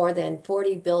lost more than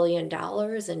 $40 billion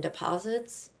in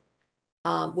deposits,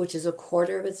 which is a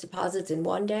quarter of its deposits in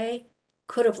one day,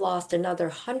 could have lost another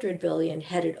 $100 billion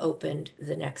had it opened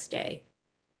the next day.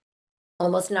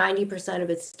 Almost 90% of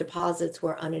its deposits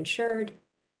were uninsured,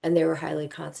 and they were highly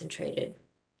concentrated.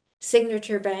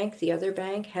 Signature Bank, the other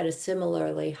bank, had a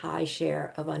similarly high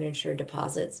share of uninsured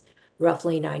deposits,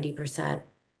 roughly 90%,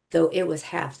 though it was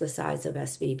half the size of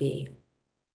SVB.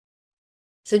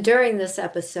 So during this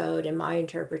episode, in my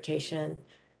interpretation,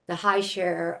 the high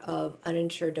share of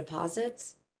uninsured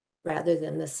deposits, rather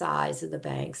than the size of the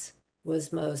banks,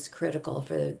 was most critical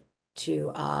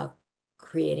to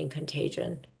creating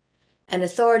contagion. And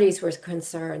authorities were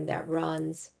concerned that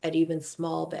runs at even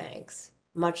small banks,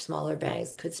 much smaller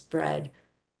banks, could spread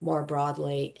more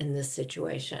broadly in this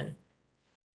situation.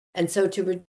 And so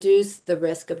to reduce the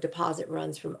risk of deposit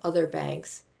runs from other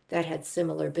banks that had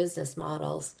similar business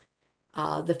models,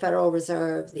 the Federal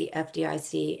Reserve, the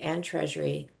FDIC, and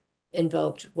Treasury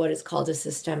invoked what is called a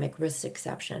systemic risk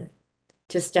exception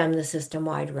to stem the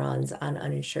system-wide runs on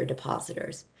uninsured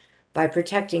depositors by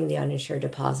protecting the uninsured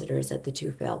depositors at the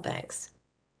two failed banks.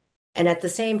 And at the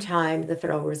same time, the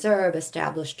Federal Reserve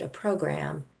established a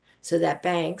program so that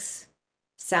banks,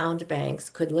 sound banks,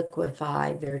 could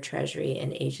liquefy their Treasury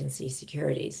and agency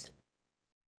securities.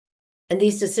 And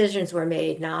these decisions were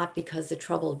made not because the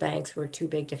troubled banks were too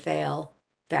big to fail,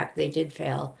 in fact, they did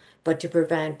fail, but to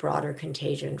prevent broader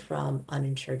contagion from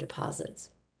uninsured deposits.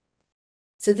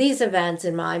 So these events,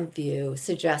 in my view,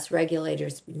 suggest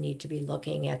regulators need to be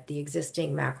looking at the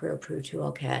existing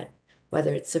macro-prudential toolkit,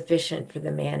 whether it's sufficient for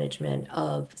the management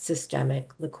of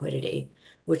systemic liquidity,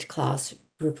 which Klaas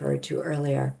referred to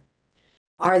earlier.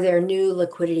 Are there new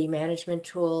liquidity management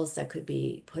tools that could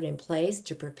be put in place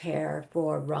to prepare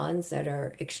for runs that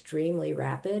are extremely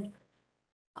rapid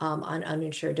on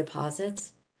uninsured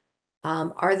deposits?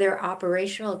 Are there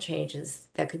operational changes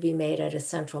that could be made at a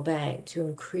central bank to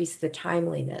increase the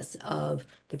timeliness of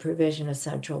the provision of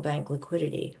central bank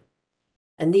liquidity?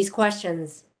 And these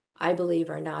questions, I believe,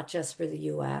 are not just for the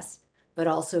US, but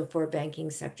also for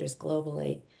banking sectors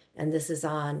globally. And this is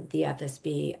on the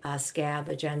FSB SCAB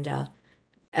agenda,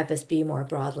 FSB more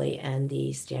broadly, and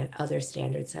the other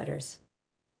standard setters.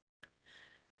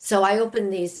 So I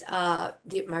opened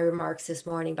my remarks this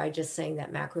morning by just saying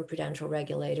that macroprudential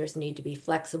regulators need to be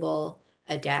flexible,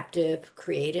 adaptive,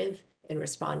 creative in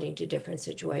responding to different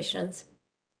situations.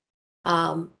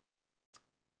 There's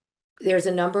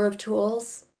a number of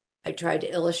tools. I tried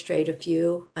to illustrate a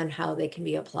few on how they can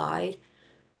be applied.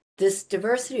 This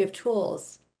diversity of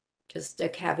tools, just a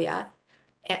caveat,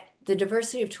 the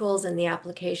diversity of tools and the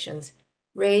applications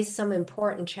raise some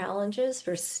important challenges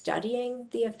for studying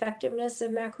the effectiveness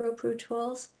of macro-prud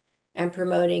tools and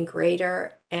promoting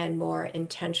greater and more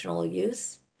intentional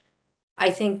use. I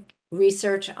think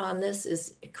research on this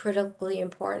is critically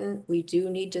important. We do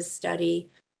need to study,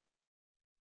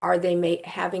 are they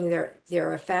having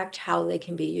their effect, how they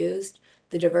can be used.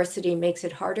 The diversity makes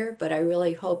it harder, but I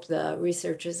really hope the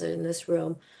researchers in this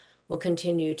room will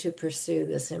continue to pursue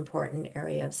this important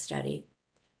area of study.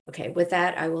 Okay, with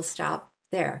that, I will stop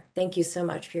there. Thank you so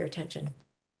much for your attention.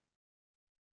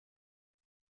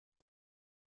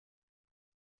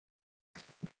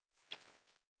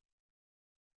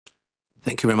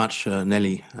 Thank you very much,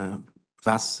 Nellie.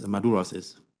 Madouros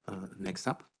is next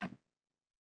up.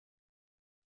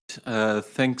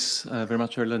 Thanks very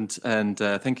much, Erland, and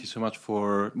thank you so much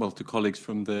to colleagues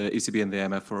from the ECB and the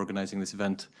IMF for organizing this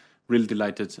event. Really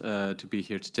delighted to be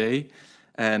here today.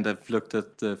 And I've looked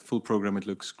at the full program. It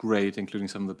looks great, including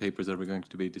some of the papers that we're going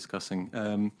to be discussing.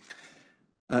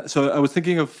 So I was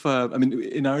thinking of,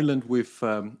 in Ireland, we've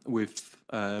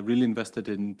really invested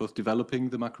in both developing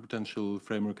the macroprudential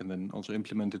framework and then also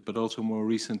implement it, but also more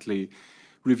recently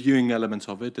reviewing elements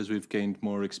of it as we've gained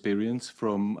more experience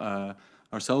from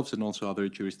ourselves and also other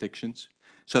jurisdictions.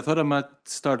 So I thought I might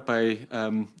start by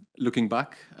looking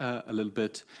back a little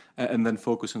bit and then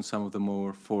focus on some of the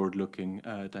more forward-looking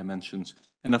dimensions.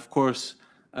 And of course,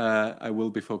 I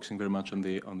will be focusing very much on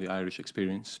the Irish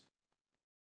experience.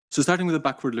 So starting with a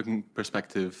backward-looking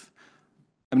perspective,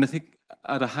 I think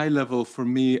at a high level, for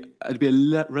me, I'd be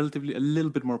relatively a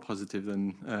little bit more positive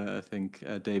than I think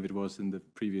David was in the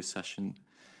previous session.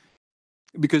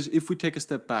 Because if we take a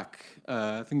step back,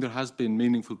 I think there has been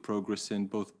meaningful progress in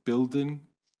both building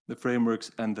the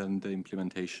frameworks and then the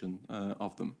implementation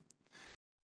of them.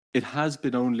 It has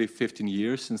been only 15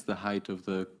 years since the height of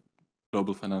the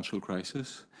global financial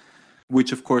crisis,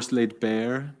 which of course laid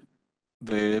bare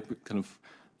the kind of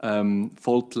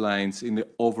fault lines in the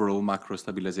overall macro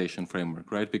stabilization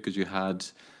framework, right? Because you had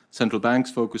central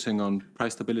banks focusing on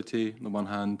price stability on the one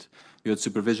hand, you had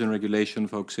supervision regulation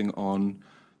focusing on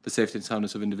the safety and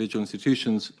soundness of individual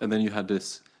institutions, and then you had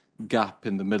this gap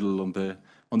in the middle on the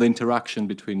interaction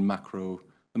between the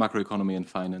macroeconomy and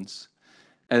finance.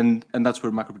 And that's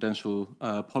where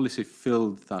macroprudential policy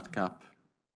filled that gap.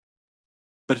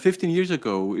 But 15 years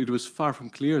ago, it was far from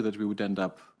clear that we would end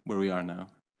up where we are now.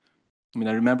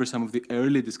 I remember some of the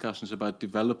early discussions about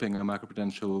developing a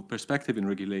macroprudential perspective in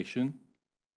regulation.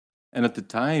 And at the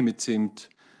time, it seemed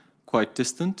quite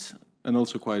distant and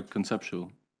also quite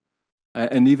conceptual.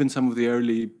 And even some of the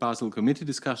early Basel Committee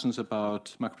discussions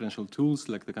about macroprudential tools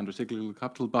like the countercyclical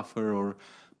capital buffer or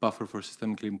buffer for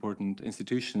systemically important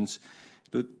institutions,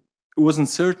 it wasn't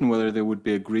certain whether they would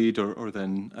be agreed or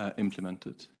then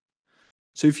implemented.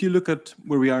 So if you look at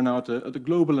where we are now at the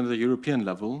global and the European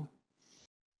level,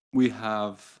 we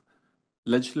have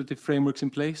legislative frameworks in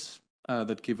place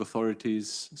that give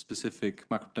authorities specific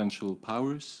macroprudential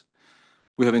powers.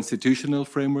 We have institutional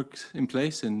frameworks in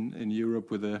place in Europe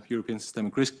with the European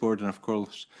Systemic Risk Board and, of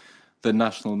course, the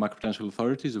national macroprudential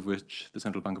authorities, of which the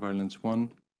Central Bank of Ireland is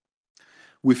one.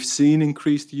 We've seen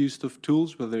increased use of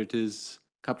tools, whether it is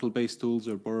capital-based tools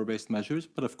or borrower-based measures,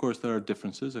 but of course there are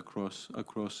differences across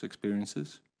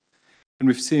experiences. And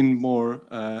we've seen more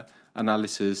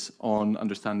analysis on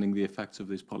understanding the effects of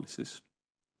these policies.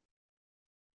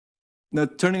 Now,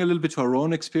 turning a little bit to our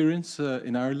own experience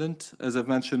in Ireland, as I've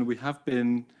mentioned, we have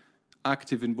been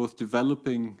active in both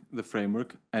developing the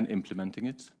framework and implementing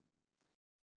it.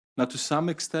 Now, to some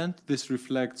extent, this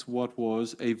reflects what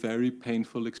was a very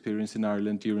painful experience in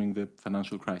Ireland during the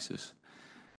financial crisis,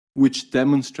 which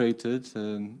demonstrated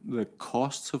the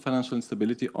costs of financial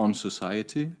instability on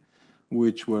society,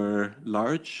 which were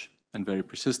large and very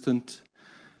persistent.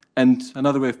 And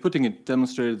another way of putting it,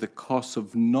 demonstrated the costs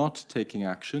of not taking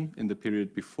action in the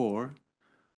period before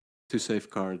to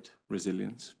safeguard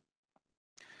resilience.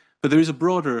 But there is a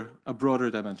broader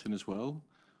dimension as well.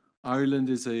 Ireland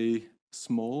is a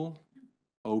small,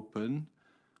 open,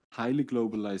 highly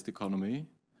globalized economy,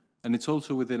 and it's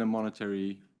also within a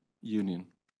monetary union.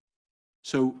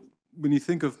 So when you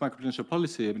think of macroprudential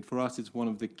policy, I mean, for us, it's one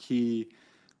of the key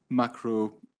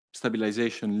macro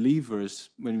stabilization levers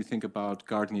when we think about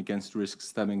guarding against risks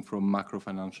stemming from macro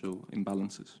financial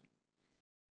imbalances.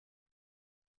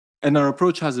 And our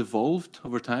approach has evolved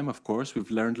over time, of course. We've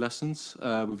learned lessons.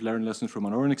 We've learned lessons from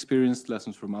our own experience,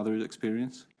 lessons from others'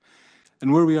 experience.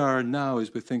 And where we are now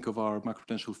is we think of our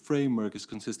macroprudential framework as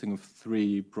consisting of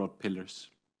three broad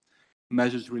pillars: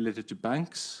 measures related to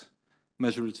banks,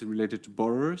 measures related to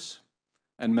borrowers,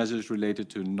 and measures related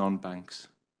to non-banks.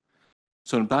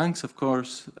 So in banks, of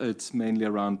course, it's mainly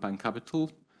around bank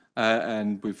capital,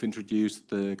 and we've introduced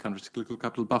the countercyclical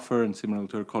capital buffer, and similar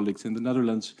to our colleagues in the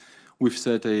Netherlands, we've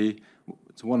set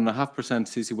it's 1.5%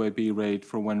 CCYB rate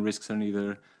for when risks are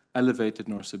neither elevated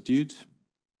nor subdued.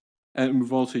 And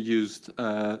we've also used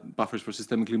buffers for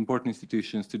systemically important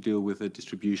institutions to deal with the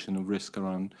distribution of risk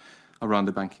around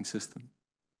the banking system.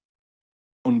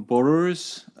 On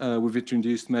borrowers, we've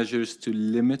introduced measures to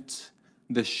limit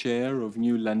the share of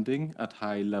new lending at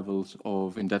high levels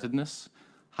of indebtedness,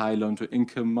 high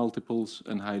loan-to-income multiples,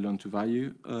 and high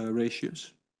loan-to-value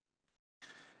ratios.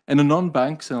 And on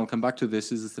non-banks, and I'll come back to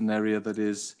this, is an area that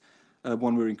is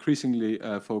one we're increasingly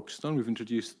focused on. We've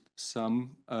introduced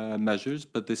some measures,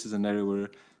 but this is an area we're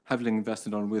heavily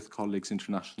invested on with colleagues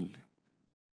internationally.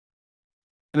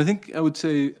 And I think I would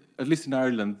say, at least in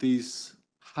Ireland, these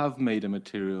have made a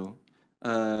material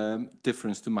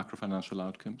difference to macro-financial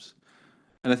outcomes.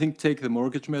 And I think take the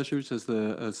mortgage measures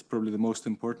as probably the most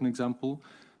important example.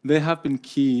 They have been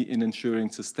key in ensuring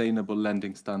sustainable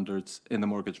lending standards in the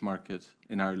mortgage market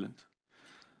in Ireland.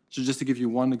 So just to give you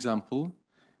one example,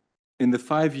 in the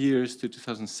 5 years to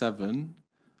 2007,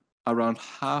 around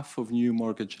half of new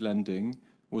mortgage lending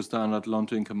was done at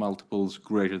loan-to-income multiples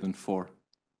greater than 4.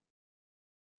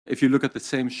 If you look at the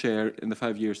same share in the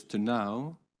 5 years to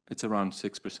now, it's around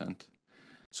 6%.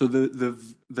 So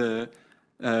the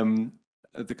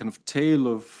kind of tail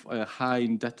of high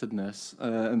indebtedness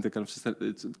and the kind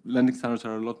of lending standards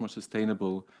are a lot more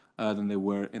sustainable than they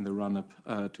were in the run-up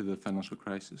to the financial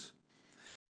crisis.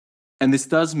 And this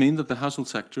does mean that the household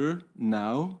sector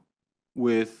now,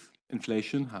 with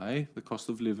inflation high, the cost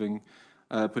of living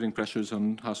putting pressures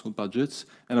on household budgets,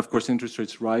 and of course interest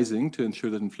rates rising to ensure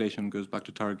that inflation goes back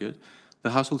to target,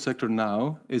 the household sector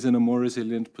now is in a more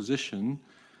resilient position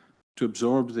to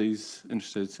absorb these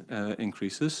interest rate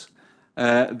increases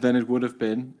than it would have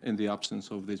been in the absence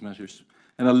of these measures.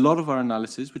 And a lot of our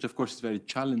analysis, which of course is very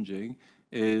challenging,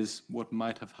 is what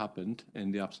might have happened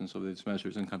in the absence of these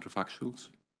measures and counterfactuals.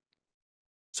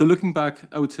 So looking back,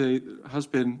 I would say there has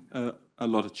been a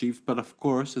lot achieved, but of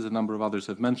course, as a number of others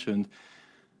have mentioned,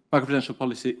 macroprudential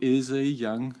policy is a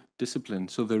young discipline,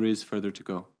 so there is further to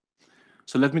go.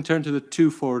 So let me turn to the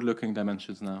two forward-looking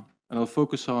dimensions now, and I'll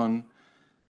focus on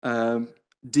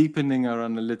deepening our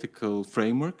analytical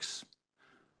frameworks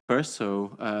first.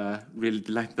 So really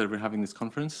delighted that we're having this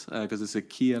conference because it's a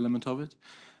key element of it.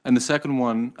 And the second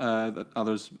one that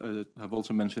others have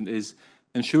also mentioned is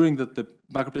ensuring that the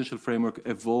macroprudential framework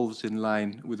evolves in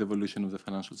line with the evolution of the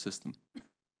financial system.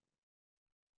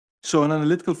 So on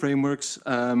analytical frameworks,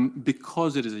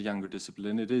 because it is a younger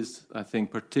discipline, it is, I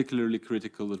think, particularly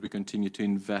critical that we continue to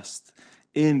invest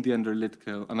in the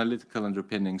analytical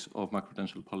underpinnings of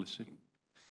macroprudential policy.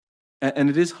 And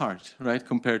it is hard, right,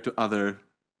 compared to other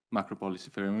macro policy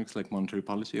frameworks like monetary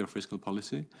policy or fiscal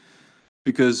policy,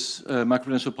 because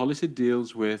macroprudential policy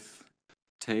deals with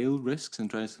tail risks and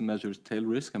tries to measure tail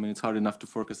risk. I mean, it's hard enough to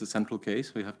forecast the central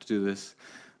case. We have to do this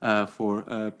for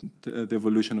the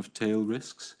evolution of tail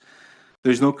risks.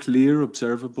 There's no clear,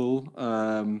 observable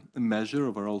measure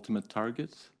of our ultimate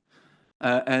target.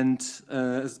 And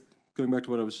going back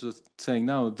to what I was just saying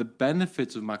now, the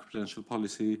benefits of macroprudential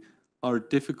policy are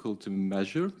difficult to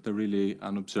measure. They're really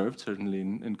unobserved, certainly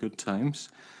in good times,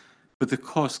 but the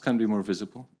costs can be more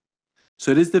visible. So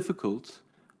it is difficult,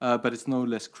 but it's no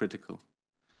less critical.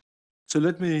 So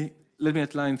let me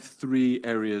outline 3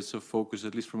 areas of focus,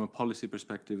 at least from a policy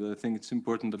perspective, that I think it's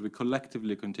important that we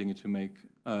collectively continue to make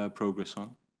progress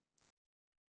on.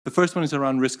 The first one is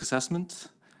around risk assessment.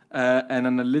 and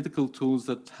analytical tools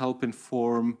that help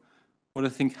inform what I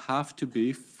think have to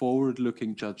be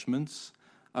forward-looking judgments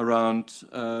around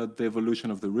the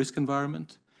evolution of the risk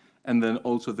environment, and then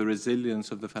also the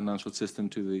resilience of the financial system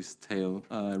to these tail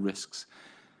risks.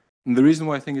 And the reason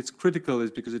why I think it's critical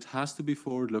is because it has to be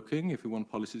forward-looking if we want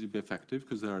policy to be effective,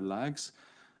 because there are lags,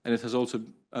 and it has also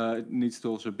it needs to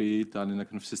also be done in a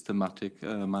kind of systematic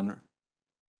manner.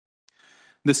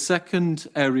 The second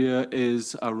area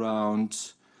is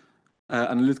around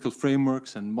analytical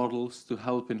frameworks and models to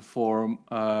help inform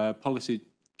policy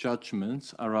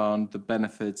judgments around the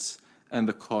benefits and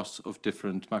the costs of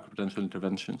different macroprudential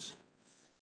interventions.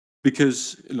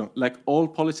 Because, like all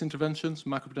policy interventions,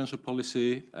 macroprudential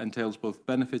policy entails both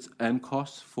benefits and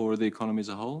costs for the economy as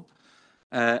a whole.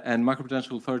 And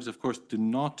macroprudential authorities, of course, do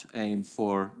not aim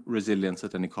for resilience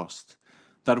at any cost.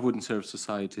 That wouldn't serve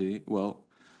society well.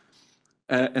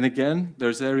 And again,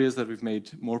 there's areas that we've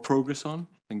made more progress on.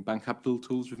 I think bank capital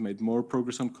tools we've made more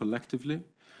progress on collectively.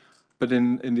 But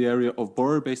in the area of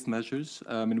borrower-based measures,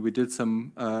 we did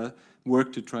some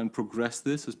work to try and progress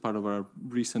this as part of our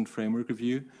recent framework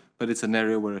review, but it's an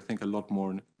area where I think a lot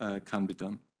more can be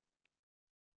done.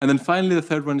 And then finally, the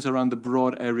third one is around the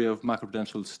broad area of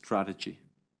macroprudential strategy.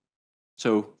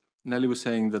 So Nellie was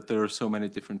saying that there are so many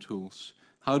different tools.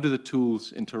 How do the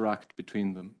tools interact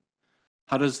between them?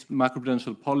 How does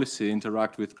macroprudential policy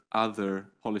interact with other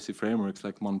policy frameworks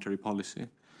like monetary policy?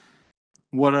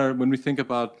 When we think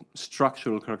about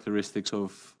structural characteristics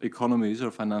of economies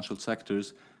or financial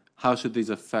sectors, how should these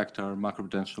affect our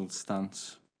macroprudential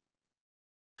stance?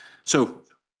 So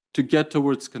to get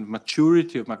towards kind of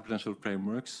maturity of macroprudential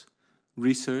frameworks,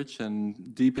 research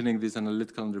and deepening these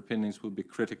analytical underpinnings will be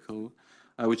critical,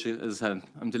 which, as I said,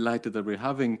 I'm delighted that we're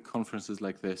having conferences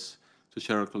like this to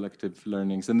share our collective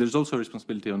learnings. And there's also a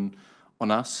responsibility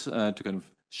on us to kind of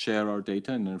share our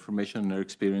data and information and our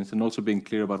experience, and also being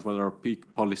clear about what our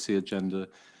peak policy agenda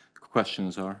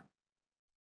questions are.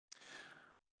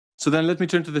 So then let me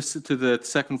turn to the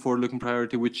second forward-looking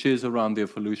priority, which is around the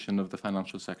evolution of the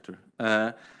financial sector.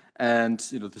 And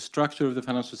the structure of the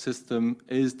financial system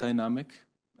is dynamic.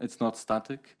 It's not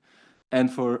static. And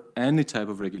for any type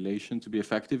of regulation to be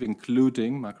effective,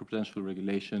 including macroprudential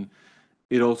regulation,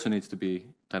 it also needs to be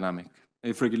dynamic.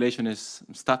 If regulation is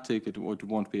static, it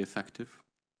won't be effective.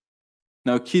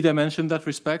 Now, a key dimension in that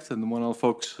respect, and the one I'll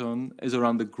focus on, is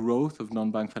around the growth of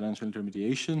non-bank financial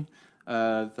intermediation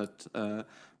that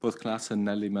both Klaas and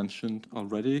Nellie mentioned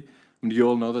already. You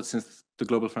all know that since the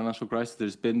global financial crisis,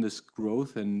 there's been this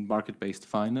growth in market-based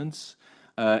finance,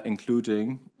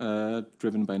 including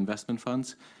driven by investment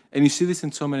funds. And you see this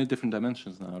in so many different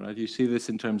dimensions now, right? You see this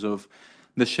in terms of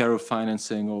the share of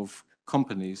financing of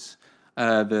companies,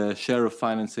 the share of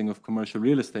financing of commercial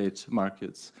real estate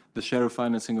markets, the share of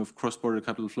financing of cross-border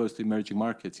capital flows to emerging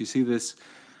markets. You see this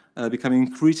becoming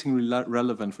increasingly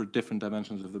relevant for different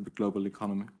dimensions of the global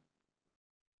economy.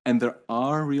 And there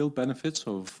are real benefits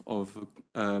of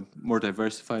a more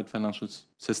diversified financial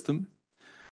system.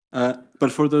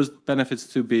 But for those benefits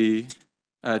to be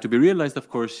realized, of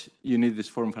course, you need this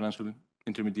form of financial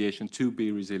intermediation to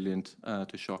be resilient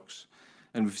to shocks.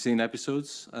 And we've seen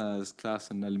episodes, as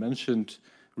Klaas and Nellie mentioned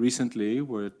recently,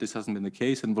 where this hasn't been the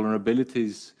case, and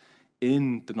vulnerabilities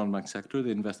in the non-bank sector, the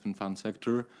investment fund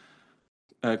sector,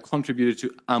 contributed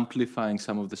to amplifying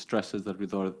some of the stresses that we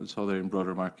saw there in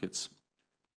broader markets.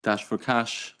 Dash for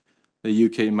cash, the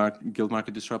UK gilt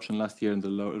market disruption last year, and the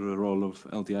role of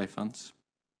LDI funds.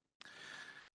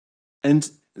 And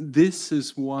this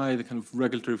is why the kind of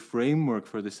regulatory framework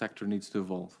for the sector needs to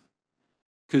evolve.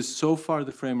 Because so far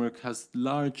the framework has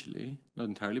largely, not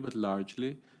entirely, but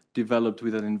largely, developed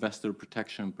with an investor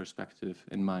protection perspective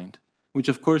in mind, which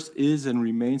of course is and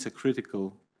remains a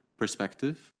critical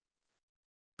perspective.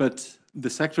 But the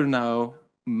sector now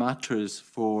matters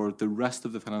for the rest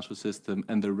of the financial system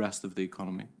and the rest of the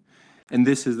economy. And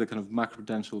this is the kind of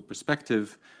macroprudential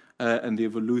perspective and the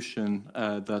evolution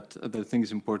that I think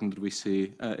is important that we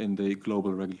see in the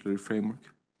global regulatory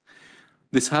framework.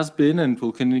 This has been and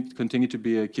will continue to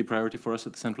be a key priority for us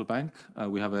at the central bank.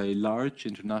 We have a large,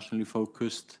 internationally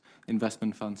focused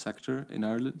investment fund sector in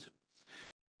Ireland.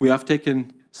 We have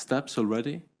taken steps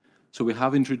already. So we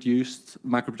have introduced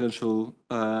macroprudential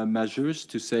measures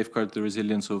to safeguard the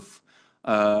resilience of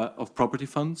property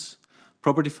funds.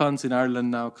 Property funds in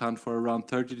Ireland now account for around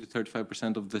 30 to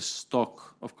 35% of the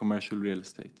stock of commercial real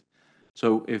estate.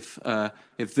 So if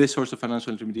this source of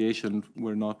financial intermediation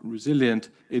were not resilient,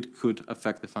 it could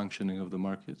affect the functioning of the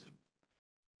market.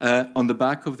 On the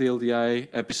back of the LDI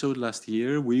episode last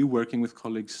year, we, working with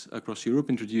colleagues across Europe,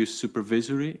 introduced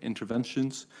supervisory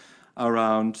interventions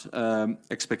around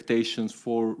expectations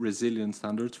for resilience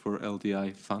standards for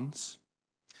LDI funds.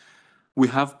 We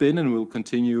have been and will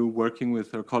continue working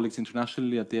with our colleagues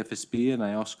internationally at the FSB and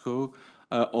IOSCO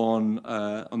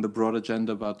on the broad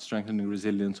agenda about strengthening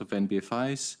resilience of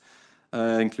NBFIs,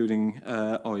 including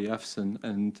OEFs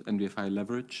and NBFI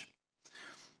leverage.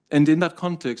 And in that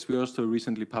context, we also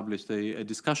recently published a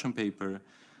discussion paper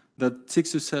that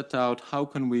seeks to set out how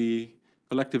can we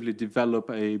collectively develop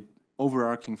a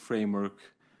overarching framework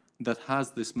that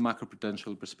has this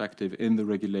macroprudential perspective in the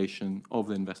regulation of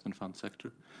the investment fund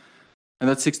sector. And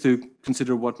that seeks to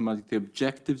consider what might the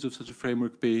objectives of such a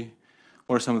framework be,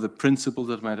 what are some of the principles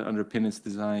that might underpin its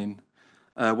design,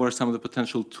 what are some of the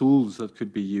potential tools that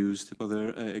could be used, whether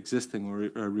existing or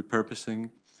repurposing,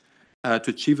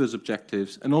 to achieve those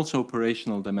objectives, and also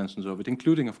operational dimensions of it,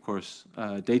 including, of course,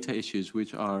 data issues,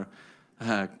 which are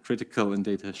critical in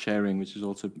data sharing, which is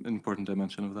also an important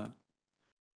dimension of that.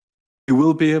 It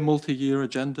will be a multi-year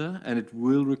agenda, and it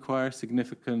will require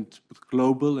significant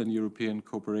global and European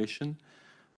cooperation,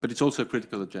 but it's also a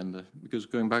critical agenda, because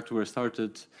going back to where I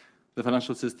started, the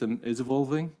financial system is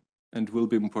evolving, and it will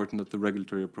be important that the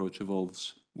regulatory approach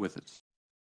evolves with it.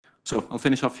 So I'll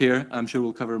finish off here. I'm sure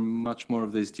we'll cover much more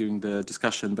of this during the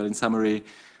discussion, but in summary,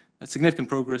 significant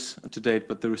progress to date,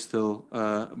 but there is still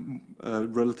a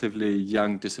relatively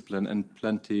young discipline and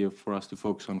plenty for us to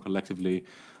focus on collectively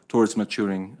towards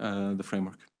maturing the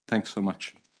framework. Thanks so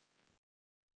much.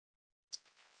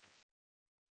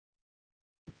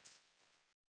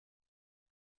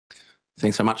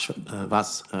 Thanks so much,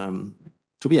 Vas.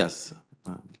 Tobias,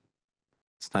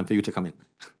 it's time for you to come in.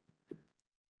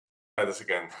 Try this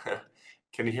again.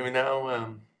 Can you hear me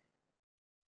now?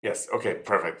 Yes. Okay.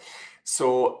 Perfect.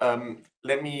 So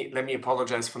let me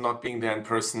apologize for not being there in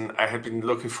person. I had been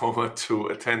looking forward to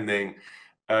attending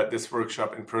this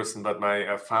workshop in person, but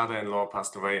my father-in-law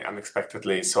passed away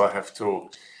unexpectedly, so I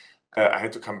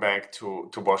had to come back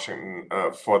to Washington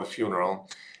for the funeral.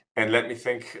 And let me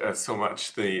thank so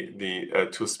much the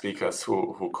two speakers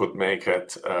who could make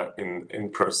it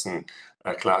in person,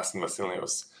 Klaas and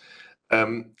Vasileios.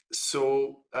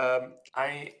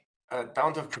 I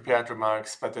don't have prepared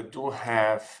remarks, but I do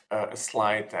have a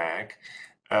slide deck.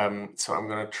 So I'm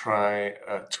going to try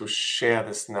to share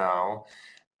this now.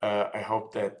 I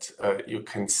hope that you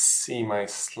can see my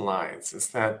slides. Is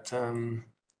that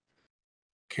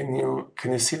can you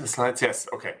see the slides? Yes.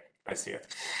 Okay, I see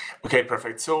it. Okay,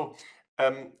 perfect. So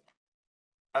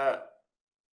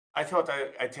I thought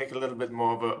I'd take a little bit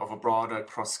more of a broader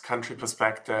cross-country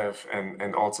perspective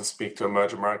and also speak to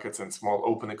emerging markets and small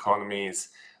open economies,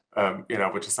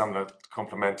 which is somewhat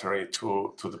complementary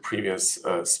to the previous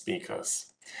speakers.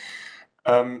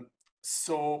 The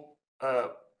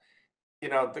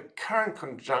current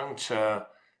conjuncture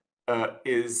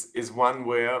is one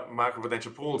where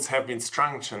macroprudential rules have been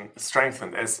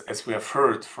strengthened, as we have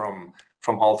heard from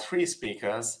all three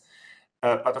speakers.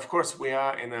 But of course, we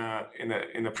are in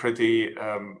a pretty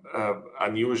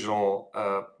unusual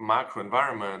macro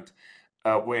environment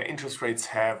where interest rates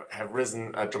have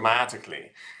risen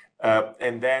dramatically,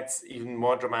 and that's even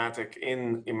more dramatic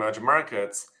in emerging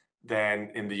markets than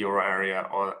in the euro area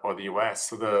or the US.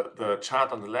 So the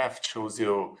chart on the left shows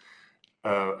you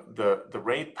the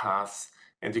rate paths,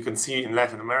 and you can see in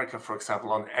Latin America, for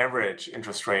example, on average,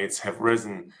 interest rates have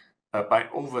risen by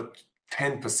over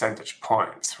 10 percentage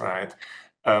points, right?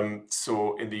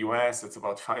 So in the US, it's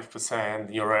about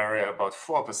 5%, euro area about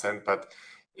 4%, but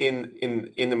in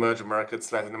emerging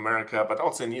markets, Latin America, but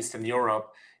also in Eastern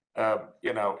Europe,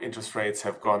 interest rates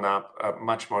have gone up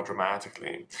much more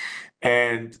dramatically.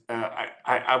 And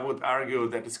I would argue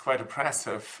that it's quite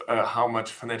impressive how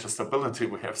much financial stability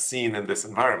we have seen in this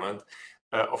environment,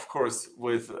 of course,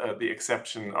 with the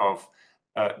exception of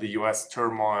the US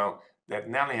turmoil that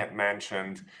Nellie had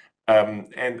mentioned.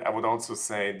 And I would also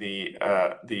say the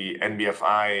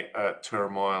NBFI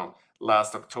turmoil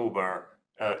last October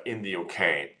in the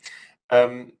UK.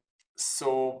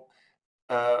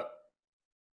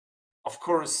 Of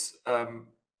course,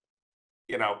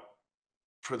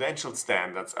 prudential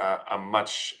standards are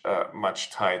much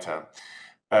tighter.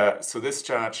 So this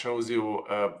chart shows you,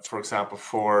 for example,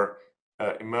 for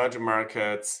emerging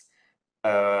markets,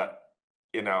 the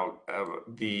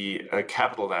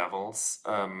capital levels,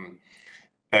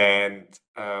 and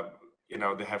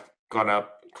they have gone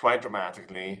up quite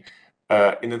dramatically.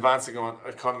 In advancing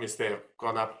economies, they have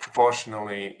gone up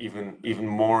proportionally, even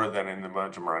more than in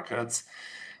emerging markets.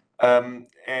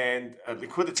 And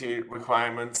liquidity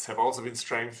requirements have also been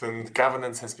strengthened.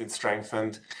 Governance has been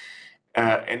strengthened.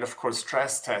 And of course,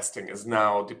 stress testing is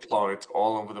now deployed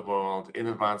all over the world in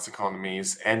advanced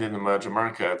economies and in emerging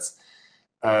markets.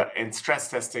 And stress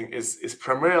testing is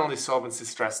primarily solvency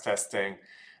stress testing,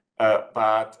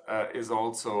 but is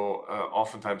also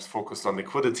oftentimes focused on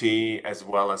liquidity as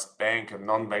well as bank and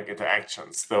non-bank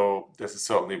interactions, though this is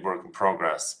certainly work in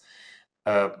progress.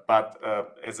 But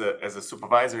as a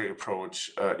supervisory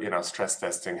approach, stress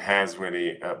testing has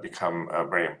really become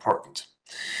very important.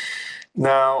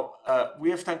 Now, we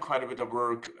have done quite a bit of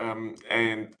work,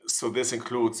 and so this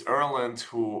includes Erland,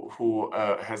 who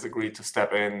has agreed to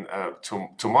step in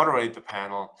to moderate the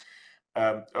panel.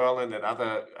 Erland and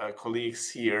other colleagues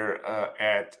here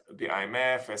at the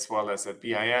IMF, as well as at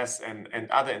BIS and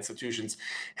other institutions,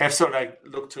 have sort of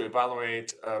looked to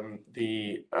evaluate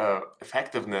the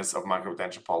effectiveness of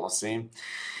macroprudential policy.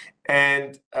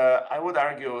 And I would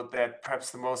argue that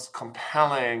perhaps the most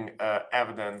compelling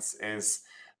evidence is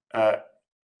by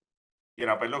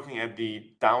looking at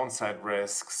the downside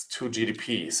risks to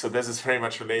GDP. So this is very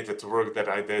much related to work that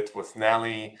I did with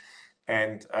Nellie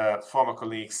and former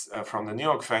colleagues from the New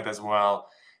York Fed as well,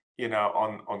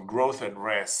 on growth and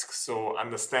risk. So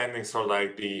understanding sort of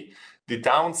like the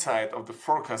downside of the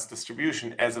forecast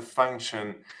distribution as a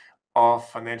function of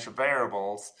financial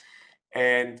variables.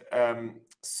 And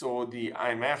so the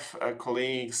IMF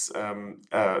colleagues,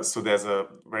 so there's a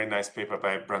very nice paper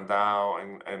by Brandao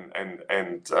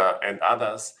and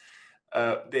others,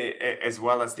 as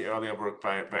well as the earlier work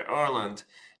by Erland,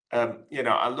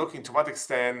 are looking to what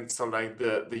extent so like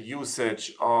the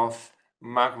usage of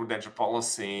macroprudential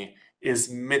policy is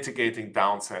mitigating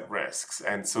downside risks.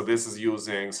 And so this is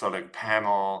using sort of like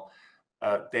panel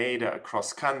data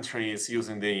across countries,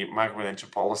 using the macroprudential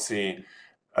policy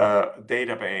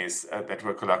database that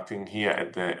we're collecting here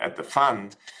at the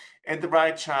fund. And the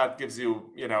right chart gives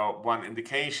you, one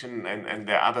indication, and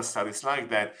there are other studies like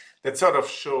that sort of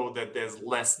show that there's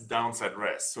less downside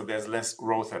risk. So there's less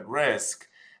growth at risk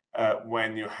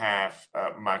when you have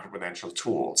macroprudential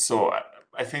tools. So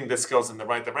I think this goes in the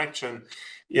right direction.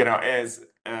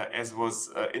 As was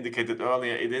indicated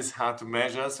earlier, it is hard to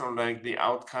measure sort of like the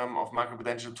outcome of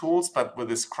macroprudential tools, but with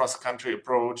this cross-country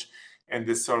approach and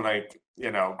this sort of like,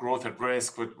 growth at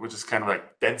risk, which is kind of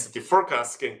like density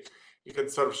forecasting, you can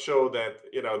sort of show that,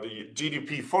 the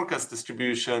GDP forecast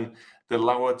distribution, the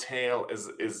lower tail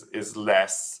is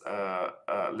less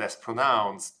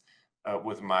pronounced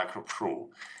with Macropru.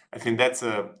 I think that's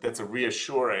a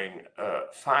reassuring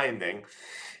finding.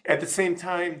 At the same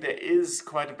time, there is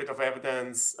quite a bit of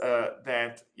evidence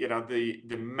that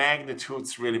the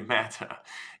magnitudes really matter,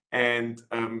 and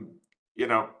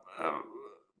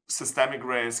systemic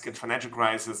risk and financial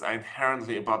crisis are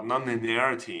inherently about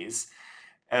non-linearities,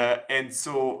 and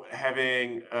so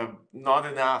having not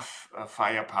enough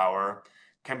firepower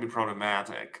can be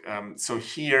problematic. So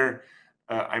here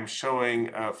I'm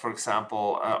showing, for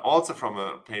example, also from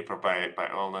a paper by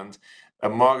Erland,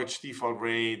 mortgage default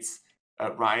rates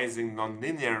rising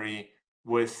non-linearly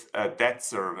with debt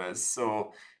service.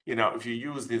 So if you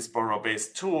use these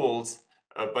borrower-based tools,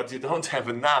 but you don't have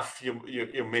enough,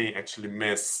 you may actually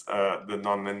miss the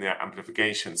nonlinear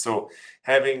amplification. So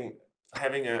having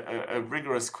a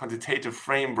rigorous quantitative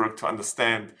framework to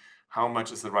understand how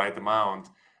much is the right amount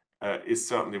is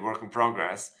certainly work in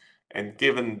progress. And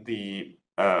given the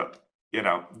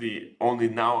only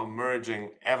now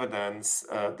emerging evidence,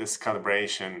 this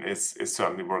calibration is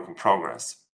certainly work in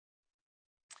progress.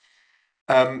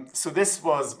 So this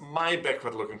was my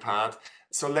backward-looking part.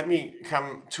 So let me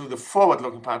come to the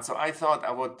forward-looking part. So I thought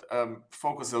I would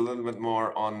focus a little bit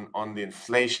more on the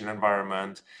inflation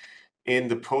environment in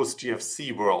the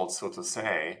post-GFC world, so to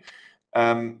say.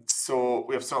 So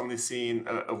we have certainly seen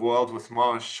a world with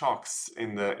more shocks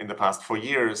in the past 4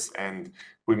 years, and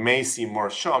we may see more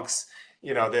shocks.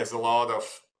 There's a lot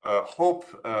of hope,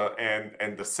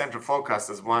 and the central forecast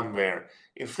is one where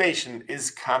inflation is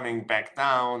coming back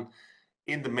down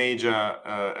in the major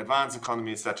advanced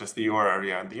economies such as the euro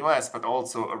area and the US, but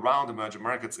also around emerging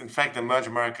markets. In fact,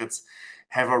 emerging markets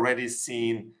have already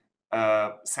seen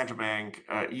central bank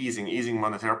easing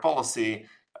monetary policy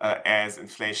as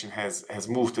inflation has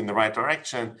moved in the right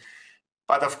direction.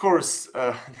 But of course,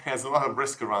 there's a lot of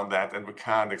risk around that, and we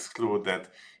can't exclude that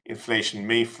inflation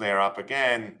may flare up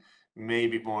again, may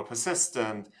be more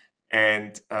persistent.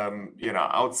 And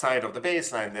outside of the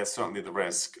baseline, there's certainly the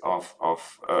risk of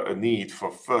a need for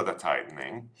further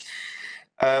tightening.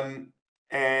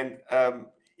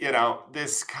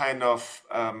 This kind of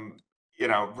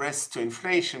risk to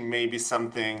inflation may be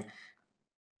something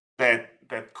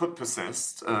that could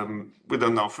persist. We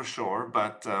don't know for sure,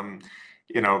 but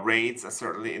rates are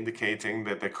certainly indicating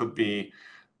that there could be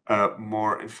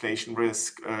more inflation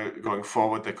risk going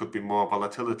forward. There could be more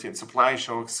volatility in supply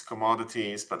shocks,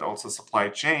 commodities, but also supply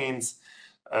chains.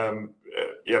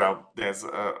 there's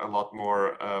a lot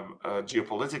more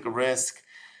geopolitical risk.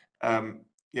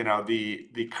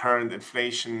 The current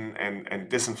inflation and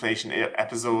disinflation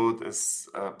episode is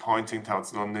pointing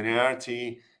towards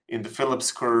non-linearity in the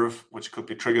Phillips curve, which could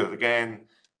be triggered again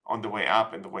on the way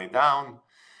up and the way down.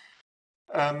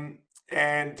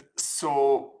 And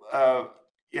so,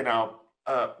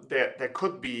 there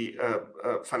could be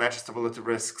financial stability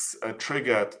risks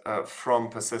triggered from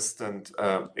persistent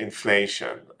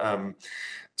inflation.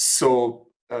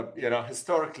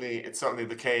 Historically, it's certainly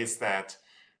the case that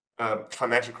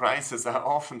financial crises are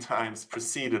oftentimes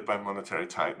preceded by monetary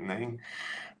tightening.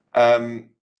 When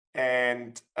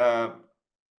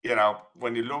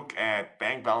you look at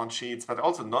bank balance sheets, but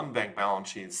also non-bank balance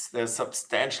sheets, there's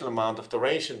substantial amount of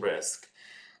duration risk,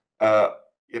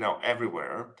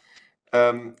 everywhere.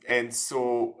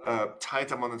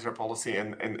 Tighter monetary policy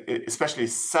and especially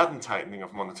sudden tightening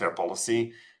of monetary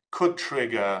policy could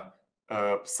trigger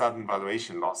sudden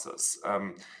valuation losses.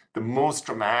 The most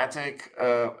dramatic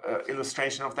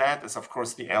illustration of that is, of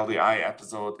course, the LDI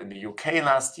episode in the UK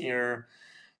last year.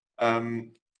 But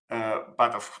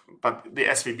the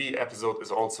SVB episode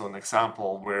is also an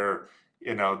example where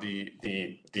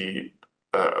the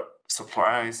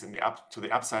surprise and to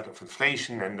the upside of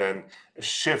inflation and then a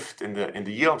shift in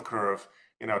the yield curve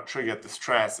triggered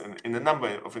distress in a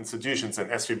number of institutions,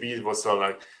 and SVB was sort of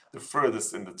like the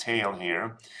furthest in the tail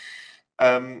here.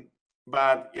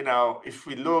 But if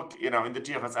we look in the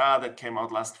GFSR that came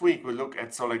out last week, we look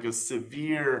at sort of like a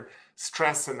severe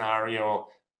stress scenario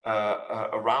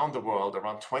around the world,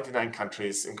 around 29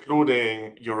 countries,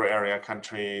 including Euro area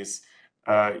countries,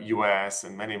 US,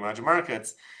 and many emerging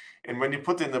markets. And when you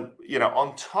put in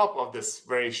on top of this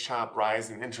very sharp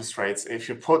rise in interest rates, if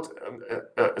you put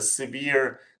a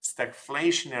severe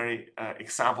stagflationary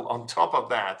example on top of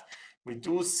that, we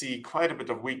do see quite a bit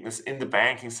of weakness in the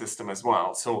banking system as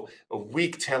well. So a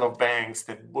weak tail of banks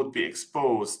that would be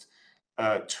exposed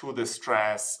to the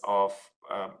stress of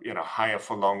higher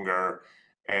for longer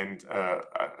and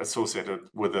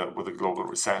associated with a global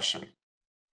recession.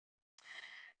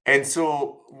 And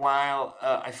so while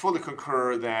I fully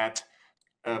concur that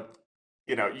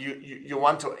you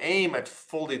want to aim at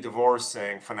fully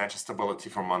divorcing financial stability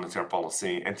from monetary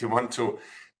policy, and you want to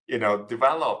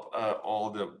develop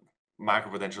all the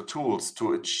macroprudential tools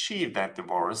to achieve that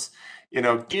divorce,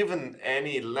 given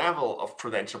any level of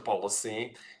prudential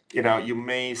policy, you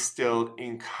may still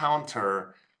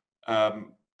encounter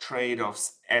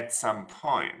trade-offs at some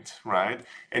point, right?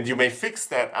 And you may fix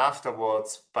that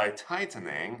afterwards by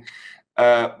tightening,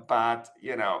 but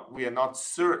we are not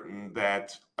certain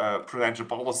that prudential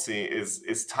policy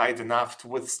is tight enough to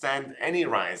withstand any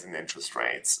rise in interest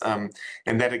rates. And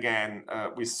that again,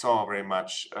 we saw very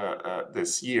much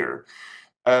this year.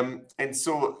 And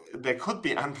so there could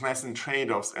be unpleasant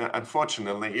trade-offs,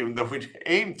 unfortunately, even though we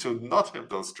aim to not have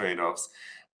those trade-offs.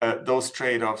 Those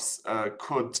trade-offs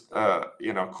could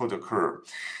occur.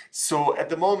 So at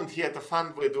the moment here at the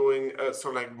fund, we're doing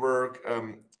sort of like work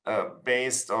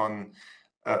based on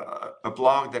a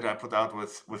blog that I put out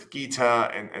with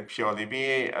Gita and Pierre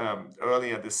Libé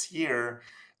earlier this year,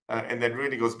 and that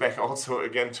really goes back also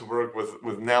again to work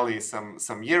with Nellie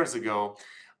some years ago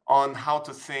on how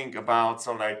to think about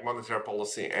sort of like monetary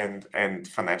policy and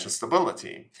financial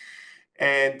stability.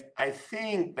 And I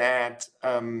think that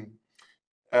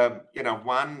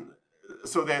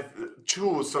so there are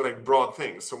two sort of like broad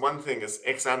things. So one thing is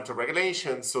ex ante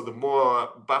regulation. So the more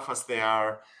buffers there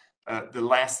are, the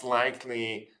less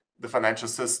likely the financial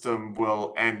system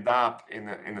will end up in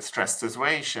a stress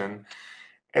situation.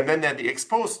 And then there are the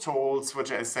exposed tools,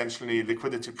 which are essentially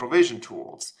liquidity provision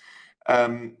tools.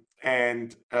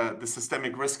 And the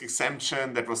systemic risk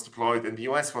exemption that was deployed in the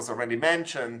US was already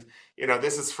mentioned.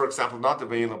 This is, for example, not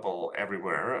available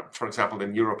everywhere. For example,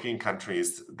 in European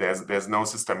countries, there's no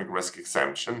systemic risk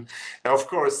exemption. Now, of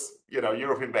course,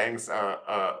 European banks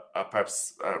are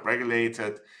perhaps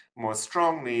regulated more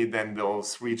strongly than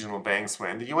those regional banks were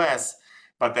in the US.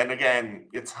 But then again,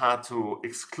 it's hard to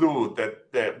exclude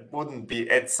that there wouldn't be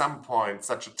at some point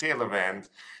such a tail event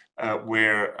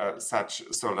where such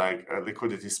sort of like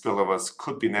liquidity spillovers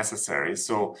could be necessary.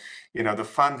 So, the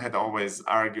fund had always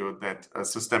argued that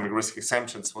systemic risk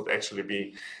exemptions would actually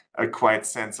be a quite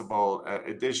sensible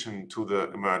addition to the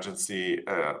emergency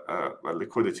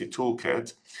liquidity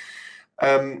toolkit.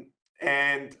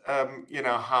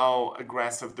 How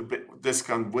aggressive the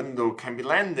discount window can be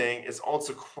lending is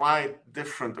also quite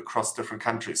different across different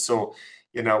countries. So,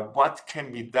 what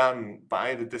can be done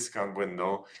by the discount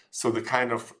window? So the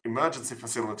kind of emergency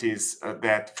facilities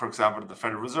that, for example, the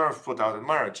Federal Reserve put out in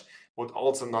March, would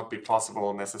also not be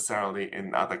possible necessarily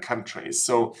in other countries.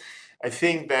 So I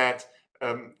think that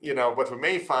what we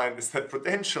may find is that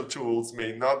prudential tools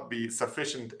may not be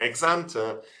sufficient ex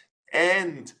ante,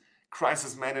 and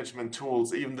crisis management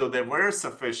tools, even though they were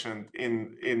sufficient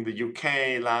in the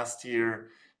UK last year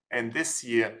and this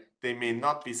year, they may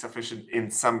not be sufficient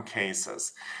in some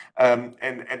cases. And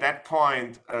at that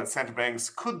point, central banks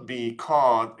could be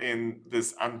caught in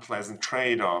this unpleasant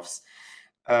trade-offs.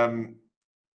 Having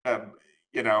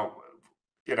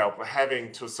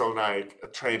to a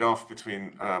trade-off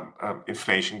between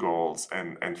inflation goals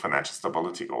and financial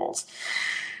stability goals.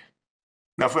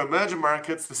 Now, for emerging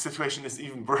markets, the situation is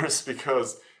even worse,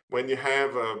 because when you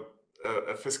have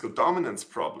a fiscal dominance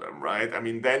problem, right? I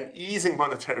mean, then easing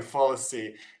monetary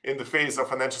policy in the face of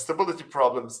financial stability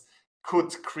problems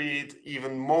could create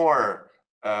even more,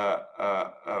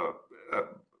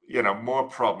 more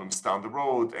problems down the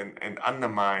road and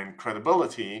undermine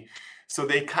credibility. So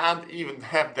they can't even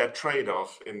have that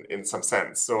trade-off in some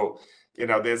sense. So,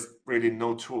 there's really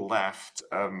no tool left.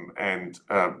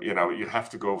 You have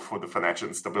to go for the financial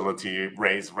instability,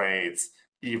 raise rates,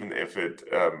 even if it,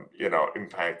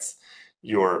 impacts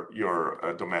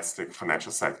your domestic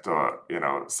financial sector,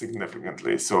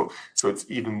 significantly. So it's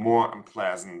even more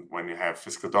unpleasant when you have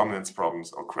fiscal dominance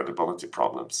problems or credibility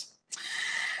problems.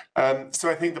 So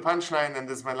I think the punchline, and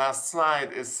this is my last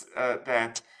slide, is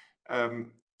that,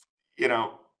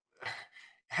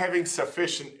 having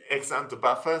sufficient ex-ante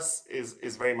buffers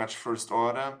is very much first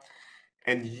order,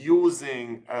 and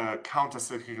using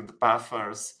countercyclical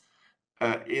buffers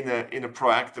in a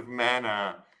proactive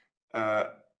manner,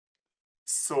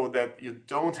 so that you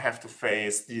don't have to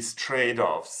face these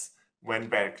trade-offs when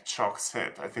bank shocks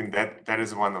hit. I think that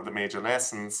is one of the major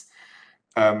lessons.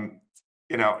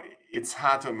 It's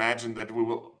hard to imagine that we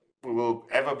will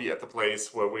ever be at the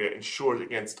place where we are insured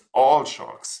against all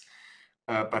shocks.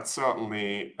 But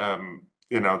certainly,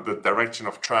 the direction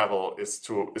of travel is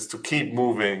to keep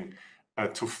moving,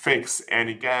 to fix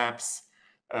any gaps,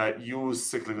 use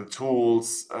cyclical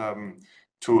tools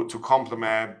to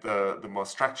complement the more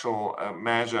structural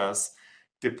measures,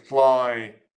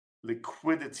 deploy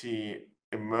liquidity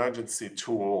emergency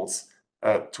tools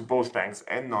to both banks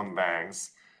and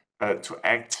non-banks to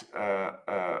act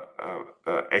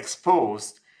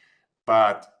exposed.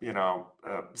 But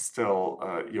still,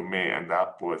 you may end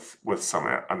up with some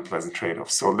unpleasant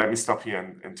trade-offs. So let me stop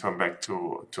here and turn back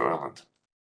to Erland.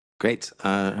 Great,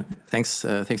 thanks,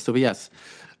 Tobias.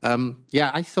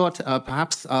 I thought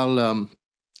perhaps I'll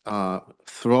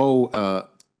throw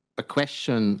a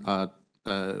question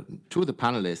to the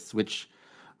panelists, which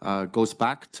goes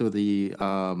back to the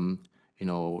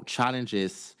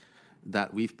challenges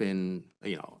that we've been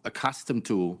accustomed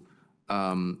to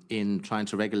in trying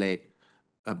to regulate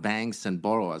banks and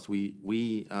borrowers.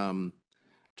 We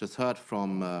just heard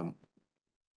from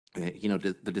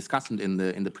the discussant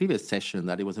in the previous session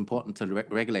that it was important to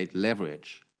regulate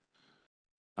leverage.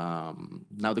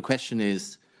 Now the question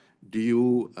is, do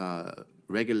you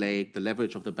regulate the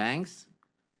leverage of the banks,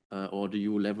 or do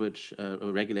you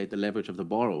regulate the leverage of the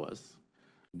borrowers?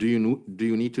 Do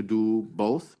you need to do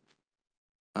both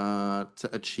to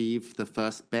achieve the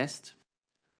first best?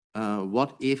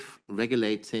 What if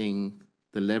regulating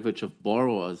the leverage of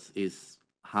borrowers is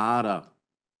harder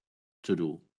to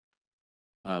do?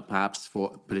 Perhaps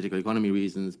for political economy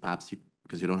reasons, perhaps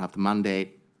because you don't have the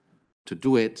mandate to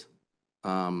do it.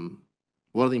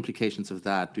 What are the implications of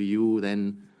that? Do you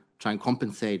then try and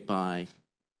compensate by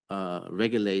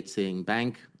regulating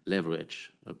bank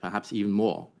leverage, perhaps even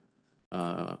more,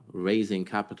 raising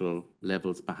capital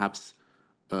levels, perhaps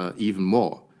even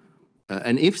more?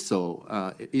 And if so,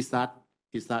 is that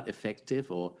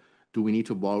effective, or do we need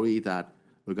to worry that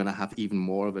we're going to have even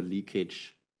more of a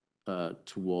leakage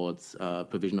towards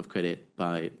provision of credit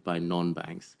by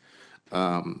non-banks?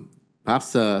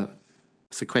 Perhaps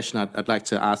it's a question I'd like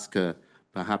to ask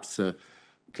perhaps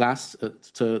Klaas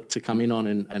to come in on,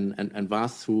 and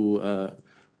Vas, who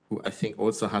I think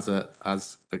also has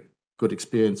a good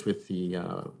experience with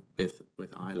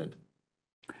Ireland.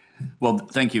 Well,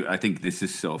 thank you. I think this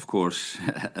is, of course,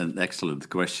 an excellent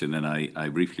question, and I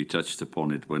briefly touched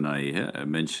upon it when I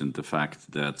mentioned the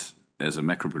fact that as a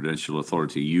macroprudential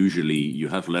authority, usually you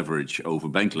have leverage over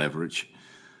bank leverage,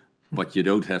 but you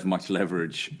don't have much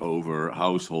leverage over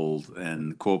household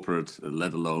and corporate,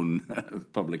 let alone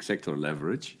public sector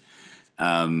leverage.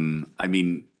 I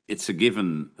mean, it's a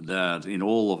given that in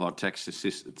all of our tax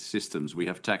systems, we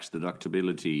have tax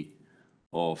deductibility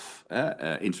of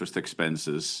interest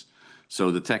expenses. So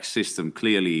the tax system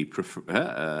clearly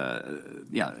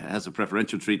has a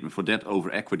preferential treatment for debt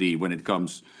over equity when it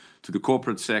comes to the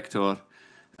corporate sector.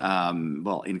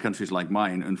 Well, in countries like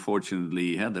mine,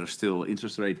 unfortunately, there's still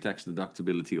interest rate tax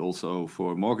deductibility also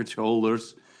for mortgage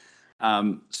holders.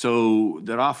 So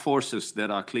there are forces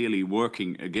that are clearly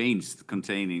working against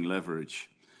containing leverage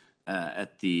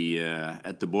at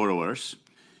the borrowers.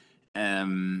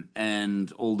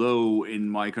 And although in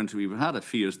my country we've had a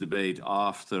fierce debate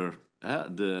after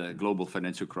the global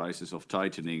financial crisis of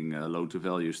tightening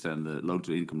loan-to-value standard,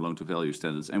 loan-to-income, loan-to-value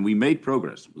standards, and we made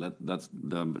progress. That's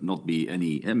not be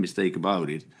any mistake about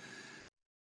it.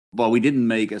 But we didn't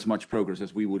make as much progress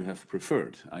as we would have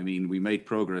preferred. I mean, we made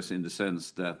progress in the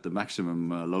sense that the maximum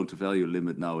loan-to-value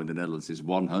limit now in the Netherlands is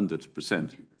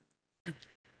 100%.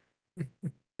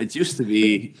 It used to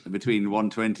be between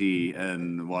 120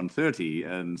 and 130,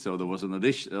 and so there was a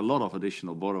lot of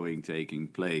additional borrowing taking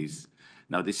place.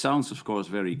 Now, this sounds, of course,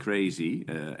 very crazy,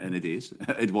 and it is.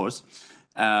 It was.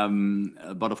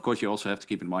 But of course, you also have to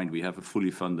keep in mind we have a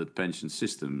fully funded pension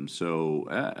system. So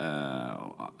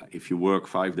if you work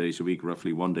 5 days a week,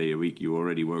 roughly 1 day a week, you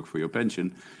already work for your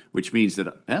pension, which means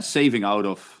that saving out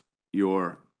of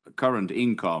your current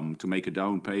income to make a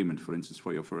down payment, for instance,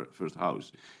 for your first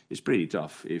house is pretty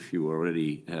tough if you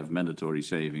already have mandatory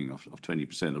saving of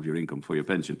 20% of your income for your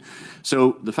pension.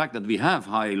 So the fact that we have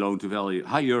higher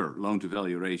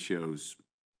loan-to-value ratios,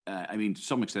 I mean, to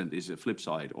some extent is a flip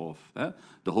side of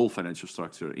the whole financial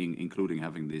structure, including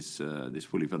having this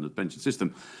fully funded pension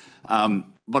system.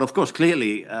 But of course,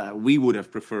 clearly, we would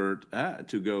have preferred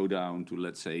to go down to,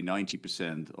 let's say,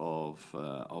 90% of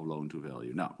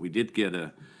loan-to-value. Now, we did get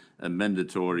a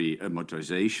mandatory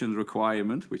amortization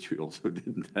requirement, which we also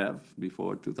didn't have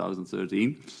before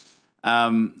 2013.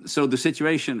 So the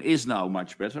situation is now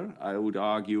much better, I would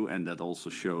argue, and that also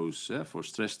shows for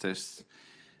stress tests.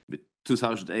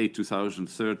 2008,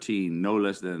 2013, no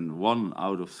less than 1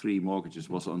 out of 3 mortgages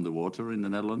was underwater in the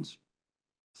Netherlands,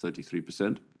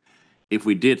 33%. If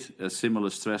we did a similar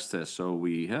stress test, so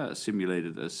we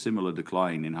simulated a similar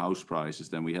decline in house prices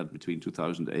than we had between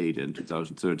 2008 and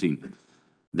 2013,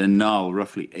 then now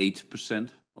roughly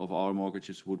 8% of our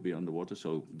mortgages would be underwater.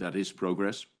 So that is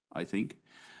progress, I think.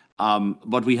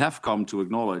 But we have come to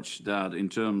acknowledge that in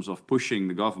terms of pushing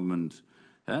the government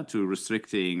to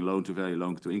restricting loan-to-value,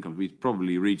 loan-to-income, we've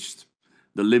probably reached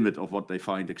the limit of what they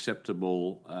find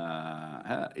acceptable.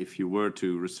 If you were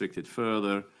to restrict it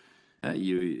further,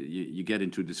 you get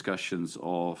into discussions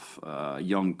of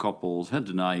young couples,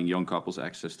 denying young couples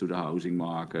access to the housing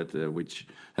market, which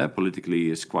politically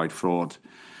is quite fraught.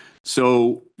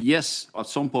 So yes, at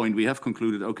some point we have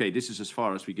concluded, okay, this is as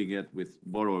far as we can get with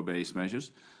borrower-based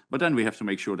measures. But then we have to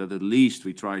make sure that at least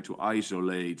we try to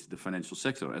isolate the financial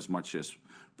sector as much as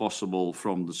possible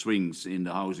from the swings in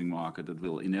the housing market that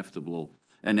will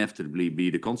inevitably be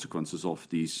the consequences of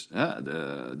these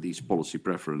policy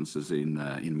preferences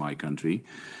in my country.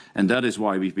 And that is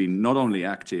why we've been not only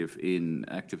active in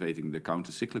activating the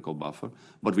counter-cyclical buffer,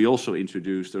 but we also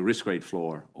introduced a risk weight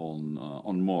floor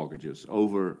on mortgages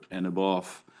over and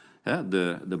above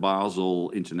the Basel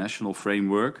international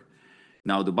framework.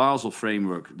 Now, the Basel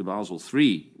framework, the Basel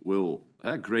III, will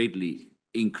greatly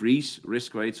increase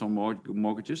risk weights on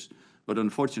mortgages. But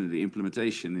unfortunately,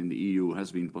 implementation in the EU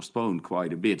has been postponed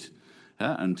quite a bit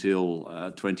until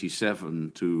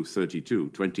 2027 to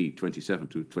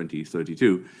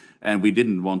 2032. And we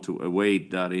didn't want to await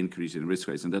that increase in risk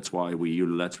weights. And that's why we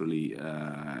unilaterally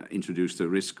introduced a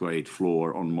risk weight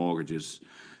floor on mortgages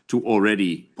to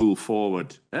already pull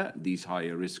forward these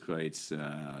higher risk rates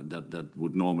that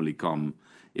would normally come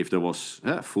if there was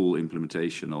full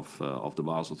implementation of the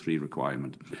Basel III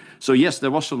requirement. So yes,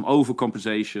 there was some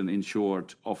overcompensation, in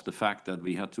short, of the fact that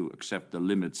we had to accept the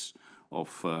limits of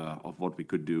what we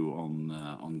could do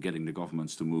on getting the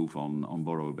governments to move on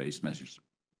borrower-based measures.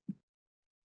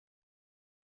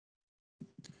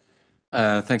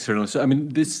 Thanks, Adrian. So, I mean,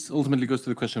 this ultimately goes to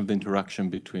the question of the interaction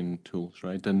between tools,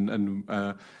 right? And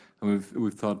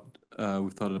we've thought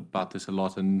about this a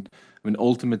lot. And I mean,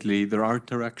 ultimately, there are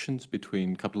interactions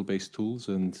between capital-based tools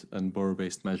and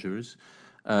borrower-based measures,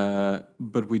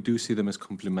 but we do see them as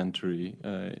complementary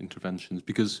interventions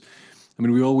because, I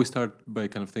mean, we always start by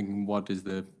kind of thinking what is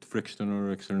the friction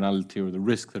or externality or the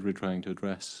risk that we're trying to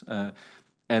address.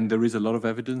 And there is a lot of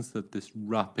evidence that this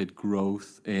rapid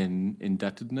growth in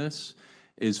indebtedness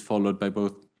is followed by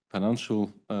both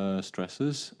financial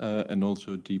stresses and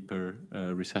also deeper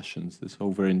recessions, this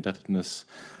over-indebtedness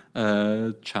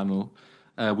channel,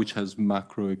 which has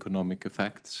macroeconomic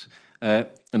effects.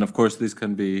 And of course, this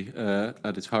can be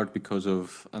at its heart because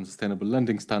of unsustainable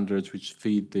lending standards, which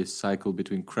feed this cycle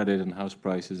between credit and house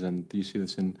prices. And you see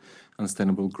this in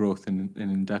unsustainable growth in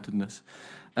indebtedness.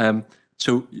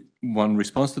 So one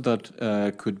response to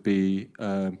that could be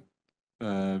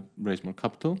raise more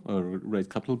capital or raise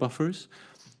capital buffers,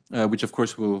 which of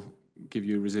course will give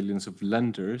you resilience of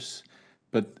lenders,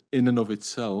 but in and of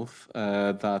itself,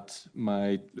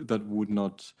 that would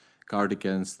not guard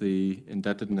against the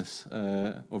indebtedness,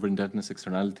 over-indebtedness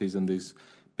externalities and these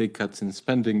big cuts in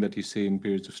spending that you see in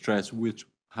periods of stress, which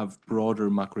have broader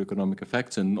macroeconomic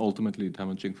effects and ultimately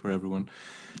damaging for everyone.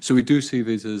 So we do see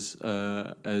these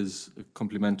as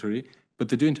complementary, but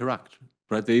they do interact,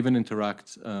 right? They even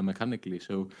interact mechanically.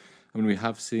 So I mean, we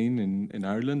have seen in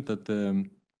Ireland that the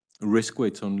risk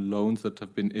weights on loans that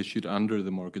have been issued under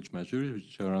the mortgage measure,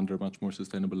 which are under much more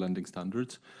sustainable lending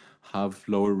standards, have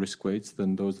lower risk weights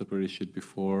than those that were issued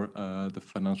before the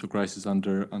financial crisis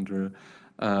under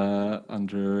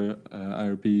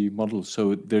IRB models.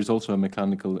 So there's also a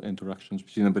mechanical interactions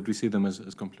between them, but we see them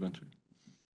as complementary.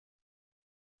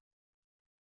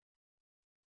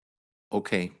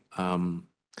 Okay.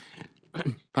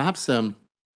 Perhaps then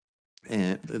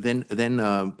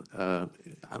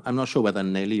I'm not sure whether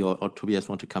Nellie or Tobias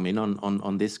want to come in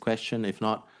on this question. If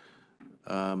not,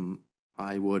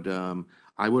 I would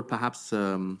perhaps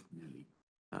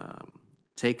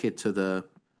take it to the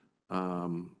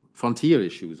frontier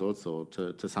issues also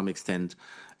to some extent.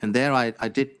 And there I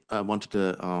did wanted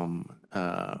to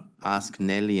ask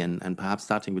Nellie and perhaps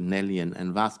starting with Nellie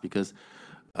and Vas, because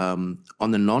on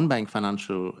the non-bank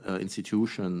financial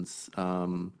institutions,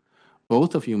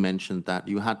 both of you mentioned that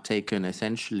you had taken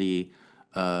essentially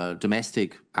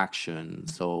domestic action.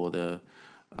 So the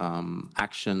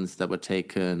actions that were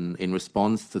taken in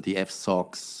response to the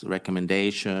FSOC's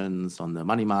recommendations on the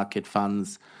money market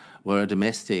funds were a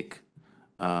domestic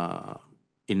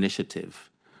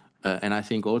initiative. And I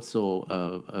think also,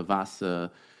 Vas,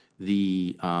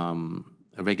 the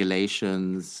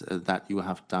regulations that you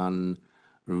have done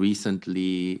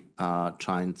recently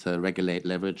trying to regulate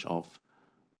leverage of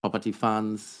property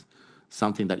funds,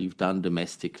 something that you've done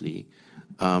domestically.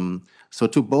 So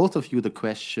to both of you, the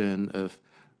question of,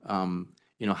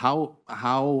 you know,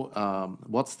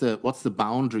 what's the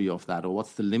boundary of that, or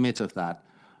what's the limit of that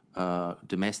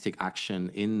domestic action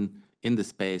in the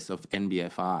space of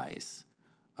NBFIs,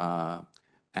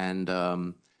 and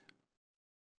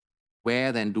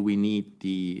where then do we need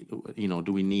the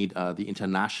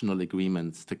international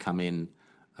agreements to come in,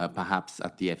 perhaps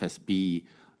at the FSB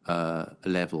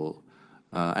level,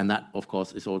 and that of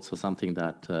course is also something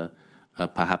that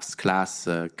perhaps Klaas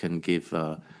can give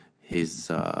his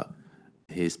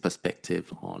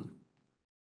perspective on.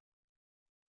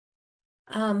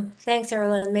 Thanks,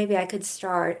 Erlen. Maybe I could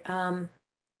start.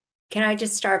 Can I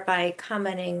just start by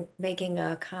making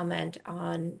a comment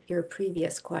on your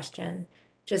previous question,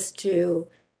 just to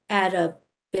add a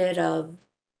bit of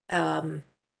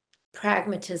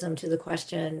pragmatism to the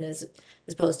question as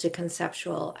opposed to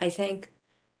conceptual. I think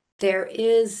there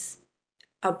is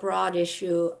a broad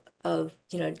issue of,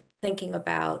 thinking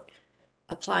about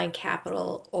applying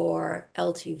capital or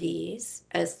LTVs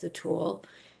as the tool.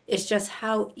 It's just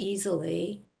how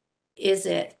easily is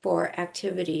it for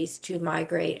activities to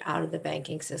migrate out of the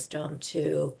banking system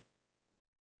to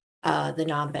the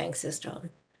non-bank system.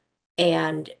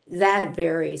 And that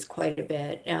varies quite a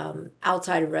bit.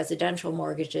 Outside of residential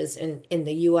mortgages in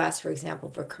the US, for example,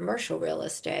 for commercial real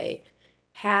estate,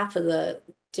 half of the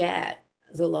debt,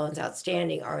 the loans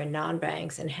outstanding, are in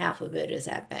non-banks and half of it is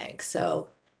at banks. So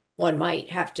one might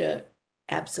have to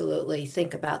absolutely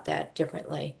think about that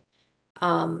differently.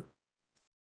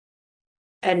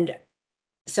 And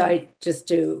so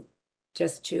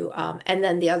and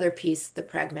then the other piece, the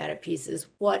pragmatic piece, is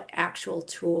what actual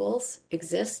tools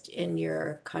exist in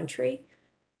your country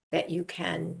that you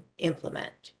can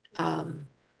implement.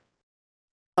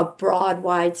 A broad,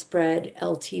 widespread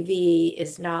LTV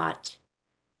is not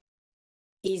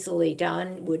easily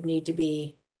done, would need to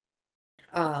be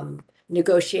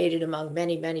negotiated among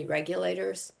many, many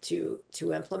regulators to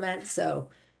implement. So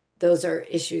those are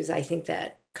issues I think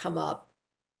that come up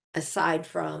aside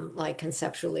from, like,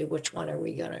 conceptually, which one are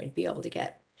we going to be able to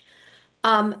get?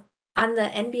 On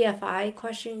the NBFI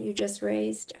question you just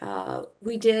raised,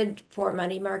 we did for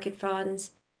money market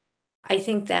funds. I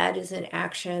think that is an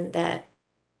action that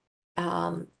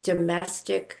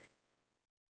domestic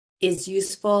is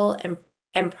useful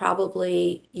and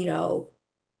probably,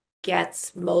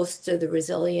 gets most of the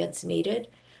resilience needed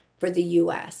for the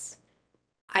US.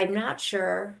 I'm not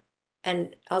sure,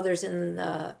 and others in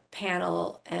the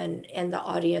panel and the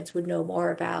audience would know more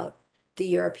about the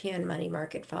European money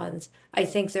market funds. I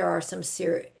think there are some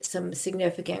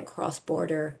significant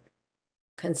cross-border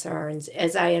concerns.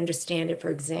 As I understand it,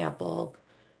 for example,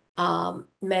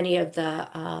 many of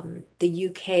the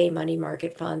UK money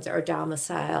market funds are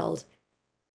domiciled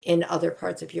in other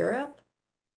parts of Europe,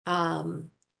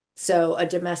 So a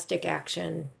domestic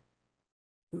action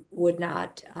would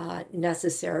not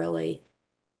necessarily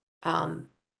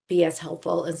be as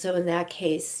helpful. And so in that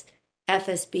case,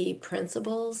 FSB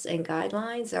principles and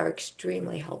guidelines are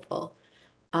extremely helpful.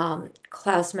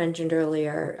 Klaas mentioned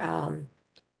earlier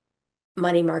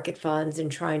money market funds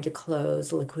and trying to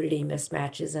close liquidity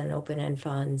mismatches and open-end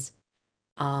funds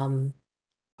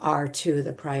are two of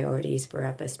the priorities for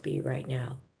FSB right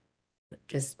now.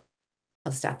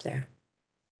 I'll stop there.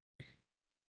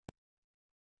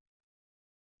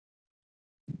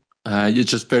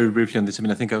 Just very briefly on this. I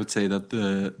mean, I think I would say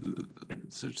that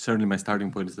certainly my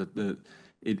starting point is that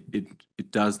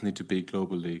it does need to be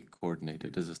globally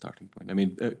coordinated as a starting point. I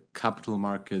mean, capital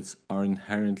markets are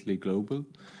inherently global,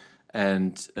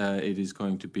 and it is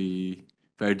going to be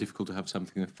very difficult to have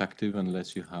something effective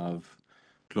unless you have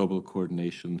global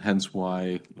coordination. Hence why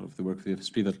a lot of the work of the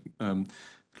FSB that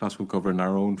Klaas will cover, and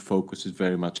our own focus is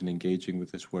very much in engaging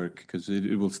with this work, because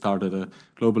it will start at a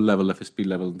global level, FSB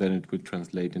level, then it would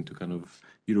translate into kind of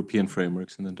European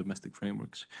frameworks and then domestic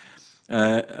frameworks.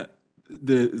 The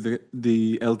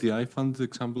LDI fund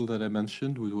example that I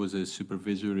mentioned, which was a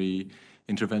supervisory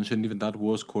intervention, even that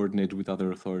was coordinated with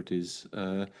other authorities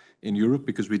in Europe,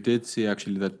 because we did see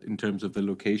actually that in terms of the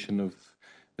location of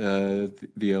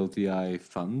the LDI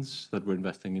funds that were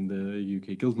investing in the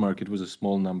UK gilt market was a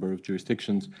small number of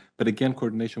jurisdictions. But again,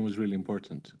 coordination was really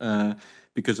important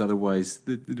because otherwise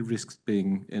the risks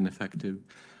being ineffective.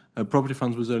 Property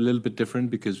funds was a little bit different,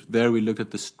 because there we looked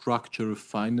at the structure of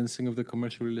financing of the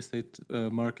commercial real estate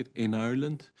market in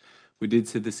Ireland. We did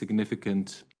see the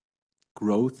significant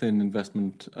growth in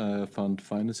investment fund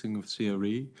financing of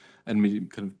CRE, and we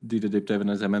kind of did a deep dive,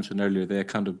 and as I mentioned earlier, they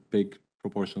account a big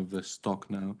proportion of the stock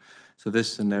now. So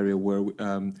this is an area where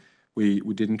we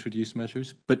did introduce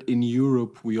measures, but in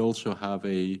Europe we also have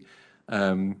a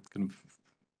kind of,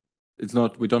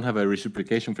 we don't have a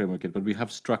reciprocation framework yet, but we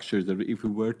have structures that if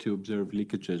we were to observe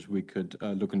leakages, we could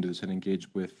look into this and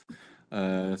engage with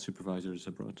supervisors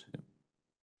abroad. Yeah.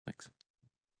 Thanks.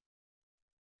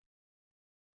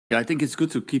 Yeah, I think it's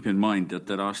good to keep in mind that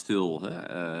there are still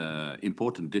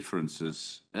important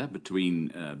differences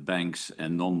between banks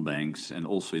and non-banks, and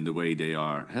also in the way they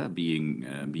are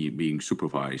being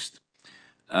supervised.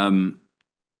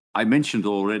 I mentioned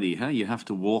already, you have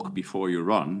to walk before you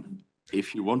run.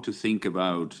 If you want to think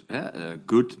about a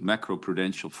good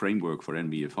macroprudential framework for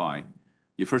NBFI,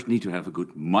 you first need to have a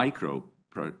good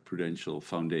microprudential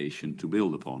foundation to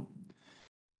build upon.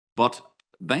 But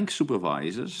bank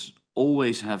supervisors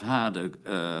always have had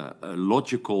a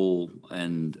logical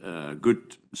and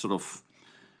good sort of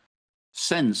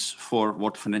sense for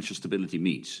what financial stability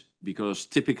means, because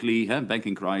typically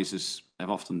banking crises have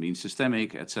often been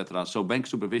systemic, etc. So bank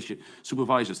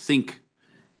supervisors think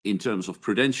in terms of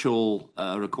prudential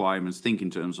requirements, think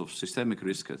in terms of systemic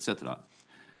risk, etc.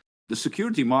 The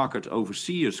security market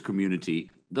overseers community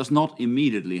does not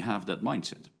immediately have that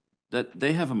mindset. That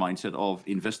they have a mindset of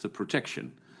investor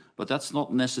protection, but that's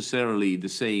not necessarily the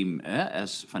same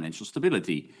as financial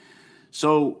stability.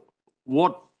 So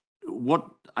what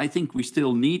I think we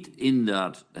still need in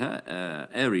that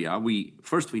area, we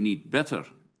need better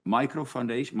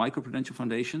microprudential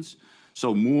foundations,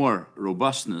 so more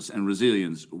robustness and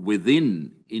resilience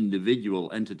within individual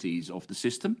entities of the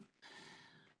system.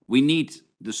 We need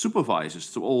the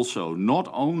supervisors to also not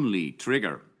only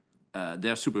trigger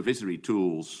their supervisory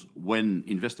tools when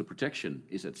investor protection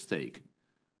is at stake,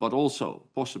 but also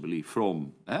possibly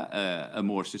from a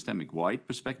more systemic-wide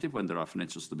perspective when there are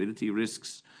financial stability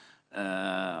risks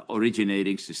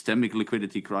originating, systemic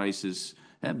liquidity crisis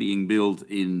being built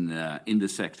in the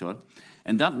sector.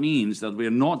 And that means that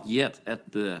we're not yet at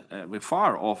we're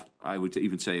far off, I would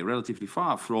even say relatively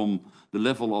far from the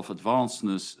level of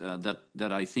advancedness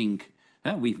that I think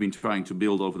we've been trying to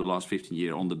build over the last 15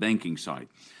 years on the banking side.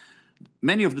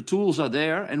 Many of the tools are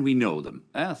there and we know them.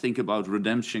 Think about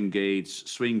redemption gates,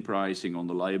 swing pricing on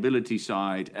the liability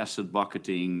side, asset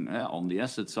bucketing on the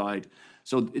asset side.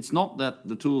 So it's not that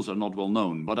the tools are not well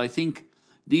known, but I think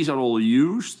these are all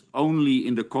used only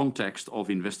in the context of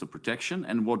investor protection.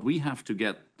 And what we have to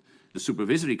get the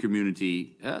supervisory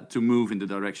community to move in the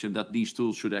direction that these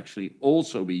tools should actually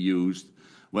also be used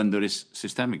when there is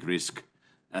systemic risk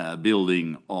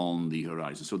building on the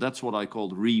horizon. So that's what I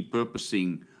call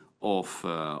repurposing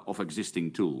of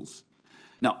existing tools.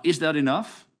 Now, is that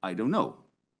enough? I don't know.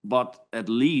 But at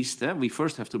least we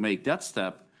first have to make that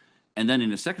step. And then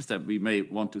in a second step, we may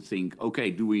want to think,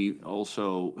 okay, do we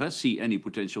also see any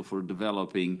potential for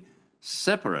developing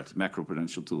separate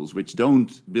macroprudential tools, which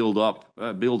don't build off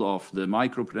the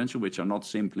microprudential, which are not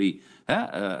simply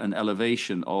an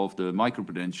elevation of the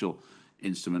microprudential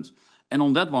instruments. And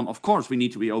on that one, of course, we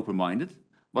need to be open-minded.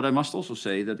 But I must also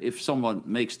say that if someone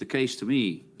makes the case to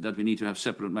me that we need to have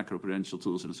separate macroprudential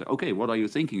tools, and say, okay, what are you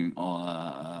thinking?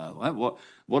 What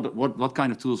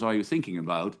kind of tools are you thinking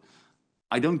about?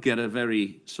 I don't get a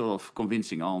very sort of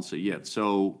convincing answer yet.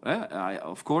 So,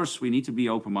 of course, we need to be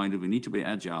open-minded, we need to be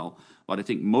agile, but I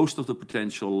think most of the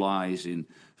potential lies in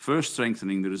first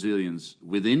strengthening the resilience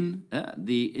within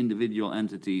the individual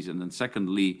entities, and then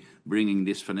secondly, bringing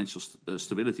this financial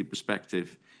stability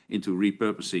perspective into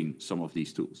repurposing some of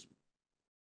these tools.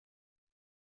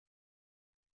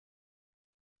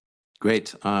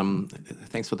 Great.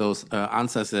 Thanks for those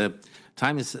answers.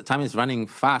 Time is running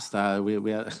fast.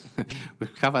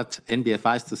 We've covered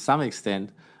NBFIs to some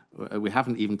extent. We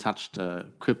haven't even touched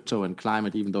crypto and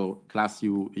climate, even though, Klaas,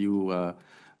 you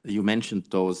mentioned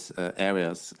those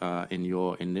areas in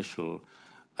your initial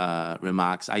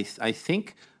remarks. I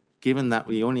think, given that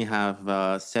we only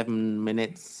have 7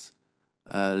 minutes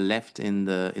left in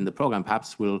the program,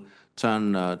 perhaps we'll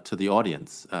turn to the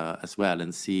audience as well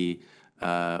and see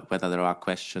whether there are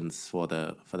questions for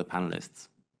the panelists.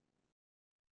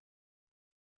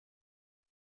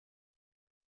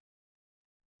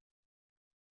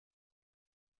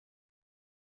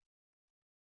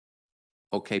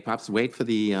 Okay, perhaps wait for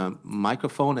the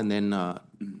microphone and then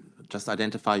just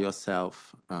identify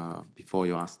yourself before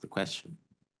you ask the question.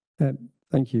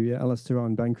 Thank you. Yeah, Alistair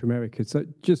on Bank of America. So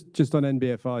just on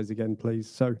NBFIs again, please.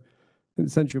 So the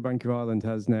Central Bank of Ireland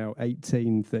has now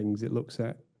 18 things it looks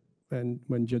at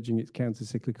when judging its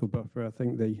counter-cyclical buffer. I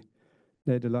think the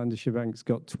Nederlandsche bank's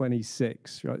got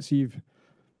 26, right? So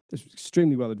it's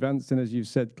extremely well advanced, and as you've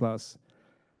said, Klaas,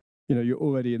 you're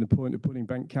already in the point of putting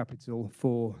bank capital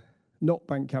for not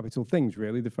bank capital things,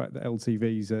 really. The fact that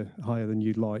LTVs are higher than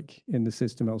you'd like in the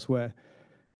system elsewhere.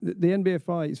 The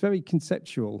NBFI, it's very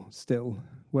conceptual still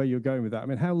where you're going with that. I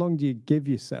mean, how long do you give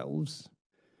yourselves?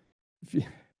 If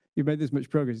you've made this much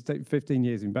progress, it's taken 15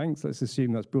 years in banks. Let's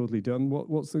assume that's broadly done.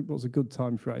 What's a good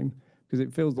time frame? Because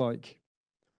it feels like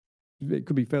it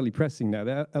could be fairly pressing now.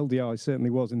 The LDI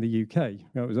certainly was in the UK.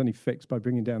 It was only fixed by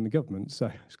bringing down the government, so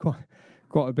it's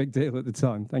quite a big deal at the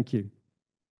time. Thank you.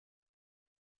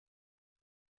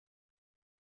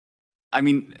 I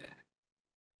mean,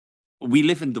 we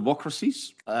live in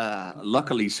democracies,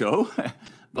 luckily so.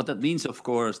 But that means, of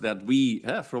course, that we,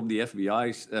 from the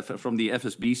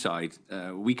FSB side,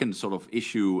 we can sort of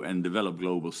issue and develop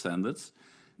global standards.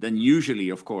 Then usually,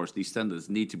 of course, these standards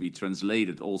need to be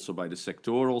translated also by the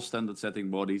sectoral standard-setting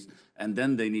bodies, and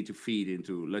then they need to feed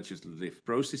into legislative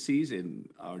processes in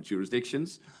our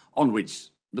jurisdictions on which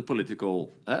the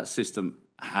political system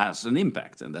has an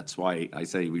impact. And that's why I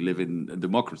say we live in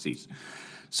democracies.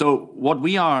 So what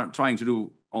we are trying to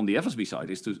do on the FSB side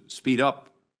is to speed up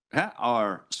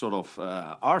our sort of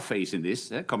our phase in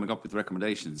this, coming up with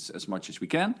recommendations as much as we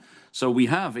can. So we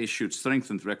have issued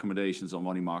strengthened recommendations on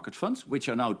money market funds, which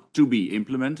are now to be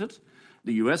implemented.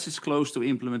 The US is close to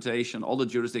implementation. All the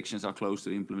jurisdictions are close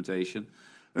to implementation.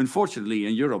 Unfortunately,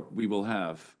 in Europe, we will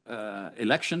have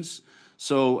elections.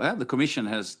 So the Commission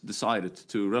has decided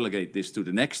to relegate this to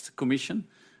the next Commission,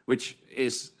 which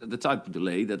is the type of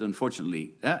delay that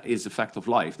unfortunately is a fact of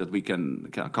life that we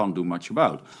can't do much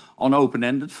about. On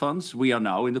open-ended funds, we are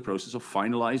now in the process of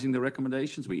finalizing the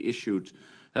recommendations. We issued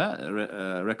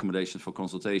recommendations for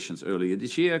consultations earlier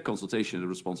this year. Consultation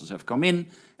responses have come in,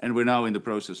 and we're now in the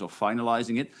process of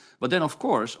finalizing it. But then, of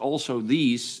course, also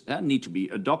these need to be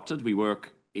adopted. We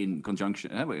work in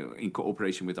conjunction, in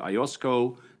cooperation with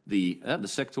IOSCO, the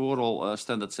sectoral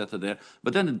standard setter there.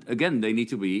 But then again, they need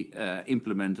to be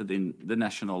implemented in the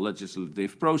national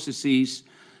legislative processes,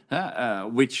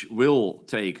 which will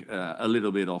take a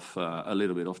little bit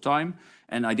of time.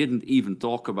 And I didn't even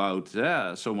talk about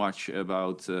so much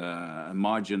about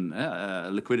margin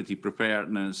liquidity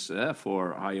preparedness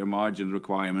for higher margin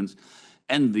requirements,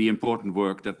 and the important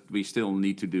work that we still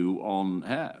need to do on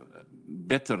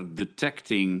better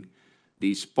detecting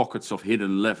these pockets of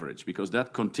hidden leverage, because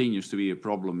that continues to be a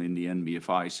problem in the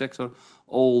NBFI sector.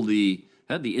 All the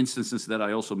instances that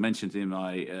I also mentioned in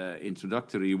my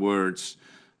introductory words,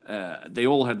 they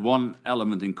all had one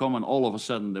element in common. All of a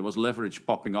sudden, there was leverage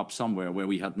popping up somewhere where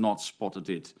we had not spotted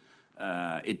it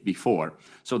before.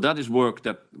 So that is work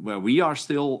where we are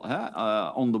still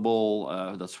on the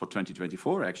ball. That's for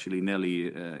 2024. Actually, Nellie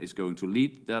is going to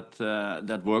lead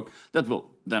that work. That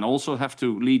will then also have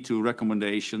to lead to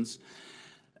recommendations.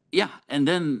 Yeah, and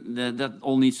then that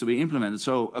all needs to be implemented.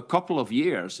 So a couple of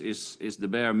years is the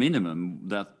bare minimum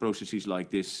that processes like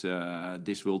this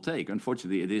will take.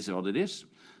 Unfortunately, it is what it is.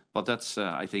 But that's,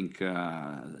 I think,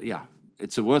 yeah,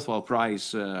 it's a worthwhile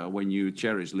price when you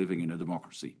cherish living in a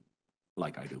democracy,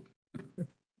 like I do.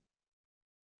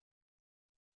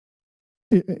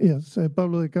 Yes,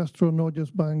 Pablo de Castro,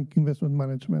 Norges Bank Investment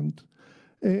Management.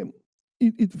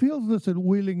 It feels there's a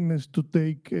willingness to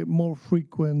take more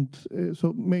frequent,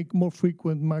 so make more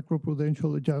frequent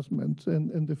macroprudential adjustments.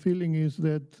 And the feeling is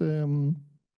that from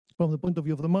the point of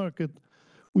view of the market,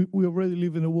 we already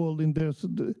live in a world in this,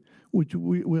 which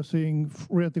we're seeing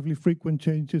relatively frequent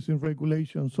changes in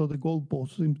regulation. So the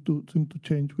goalposts seem to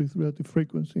change with relative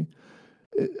frequency.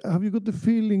 Have you got the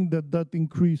feeling that that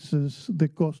increases the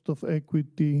cost of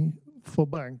equity for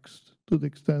banks to the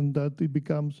extent that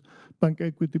bank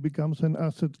equity becomes an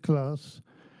asset class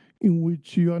in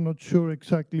which you are not sure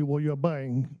exactly what you're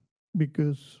buying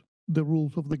because the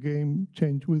rules of the game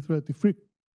change with relative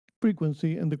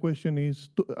frequency? And the question is,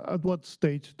 at what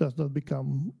stage does that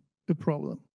become a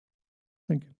problem?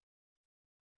 Thank you.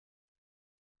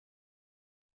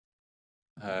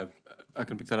 I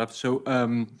can pick that up. So,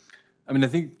 I mean, I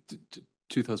think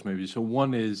two thoughts maybe. So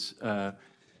one is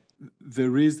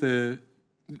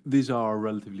these are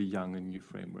relatively young and new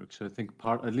frameworks. So I think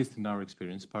at least in our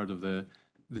experience, part of the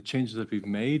changes that we've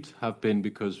made have been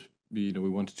because we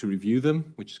wanted to review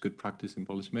them, which is good practice in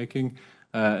policymaking,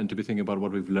 and to be thinking about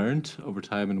what we've learned over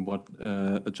time and what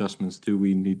adjustments do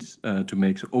we need to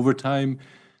make. So over time,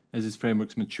 as these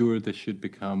frameworks mature, they should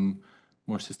become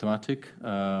more systematic,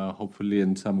 hopefully,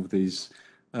 in some of these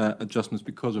adjustments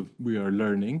because we are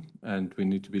learning and we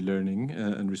need to be learning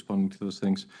and responding to those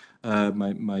things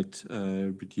might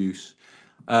reduce.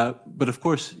 But of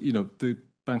course, the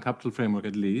bank capital framework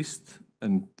at least,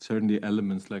 and certainly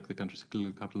elements like the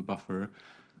countercyclical capital buffer,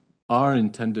 are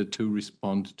intended to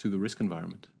respond to the risk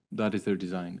environment. That is their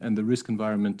design, and the risk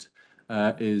environment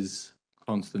is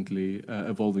constantly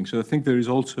evolving. So I think there is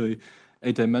also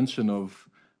a dimension of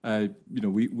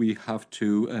we have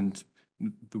to, and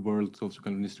the world also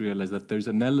kind of needs to realize that there's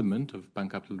an element of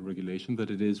bank capital regulation that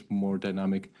it is more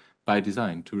dynamic by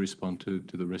design to respond to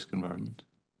the risk environment.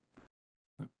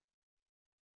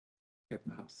 Yeah,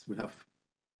 perhaps we have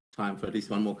time for at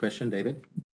least one more question, David.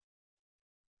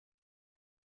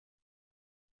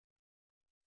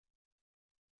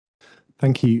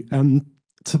 Thank you.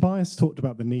 Tobias talked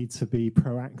about the need to be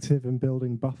proactive in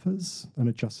building buffers and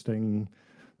adjusting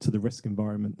to the risk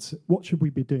environment. What should we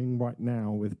be doing right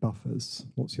now with buffers?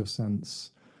 What's your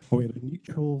sense? Are we at a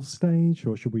neutral stage,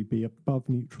 or should we be above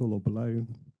neutral or below?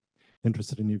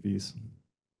 Interested in your views.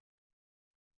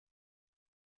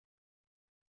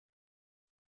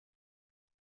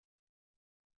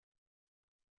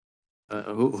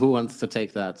 Who wants to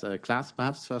take that? Klaas,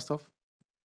 perhaps, first off?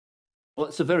 Well,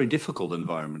 it's a very difficult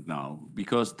environment now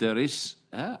because there is,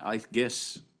 I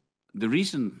guess, the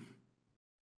reason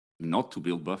not to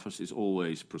build buffers is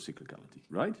always procyclicality,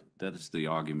 right? That is the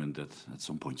argument that at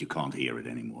some point you can't hear it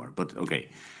anymore, but okay.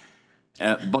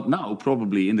 But now,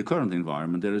 probably in the current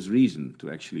environment, there is reason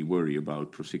to actually worry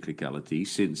about procyclicality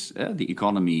since the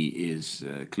economy is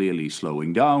clearly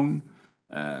slowing down.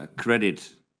 Credit,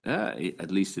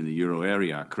 at least in the euro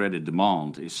area, credit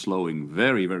demand is slowing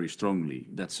very, very strongly.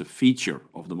 That's a feature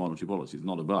of the monetary policy. It's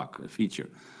not a bug, a feature.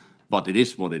 But it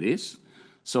is what it is.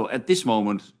 So at this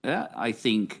moment, I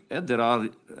think there are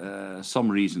some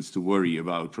reasons to worry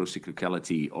about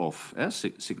procyclicality of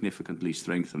significantly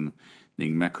strengthening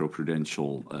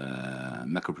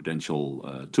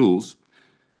macroprudential tools.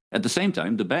 At the same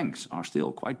time, the banks are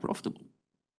still quite profitable.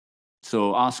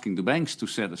 So asking the banks to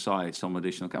set aside some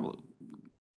additional capital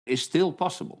is still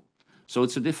possible. So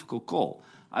it's a difficult call.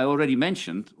 I already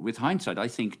mentioned, with hindsight, I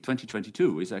think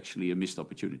 2022 is actually a missed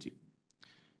opportunity.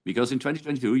 Because in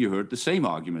 2022, you heard the same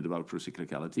argument about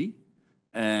procyclicality.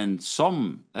 And in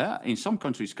some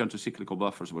countries, countercyclical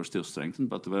buffers were still strengthened,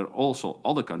 but there were also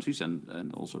other countries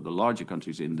and also the larger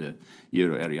countries in the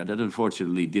euro area that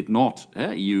unfortunately did not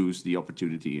use the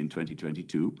opportunity in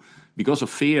 2022 because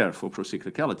of fear for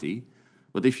procyclicality.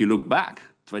 But if you look back,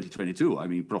 2022, I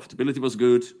mean, profitability was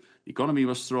good, the economy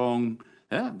was strong,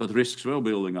 but risks were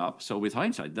building up. So with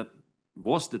hindsight, that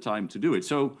was the time to do it.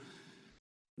 So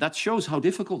that shows how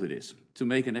difficult it is to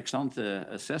make an ex-ante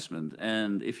assessment.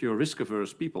 And if you're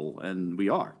risk-averse people, and we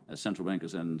are, as central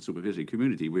bankers and supervisory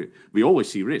community, we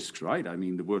always see risks, right? I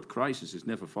mean, the word crisis is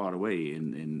never far away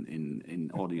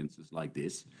in audiences like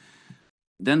this.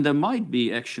 Then there might be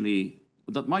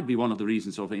that might be one of the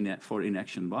reasons for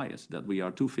inaction bias, that we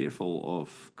are too fearful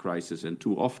of crisis and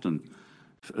too often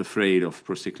afraid of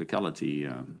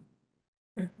procyclicality.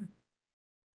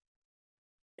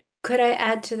 Could I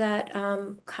add to that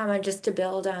comment just to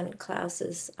build on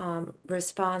Klaas's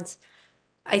response?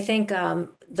 I think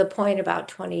the point about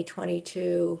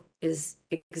 2022 is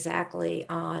exactly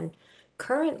on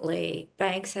currently,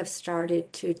 banks have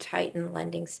started to tighten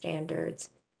lending standards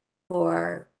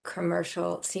for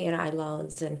commercial C&I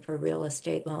loans and for real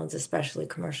estate loans, especially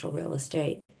commercial real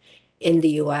estate in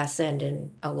the US and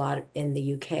in a lot in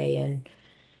the UK and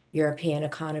European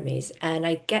economies. And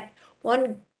I get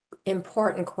one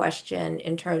important question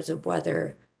in terms of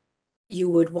whether you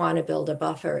would want to build a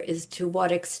buffer is to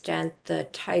what extent the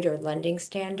tighter lending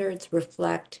standards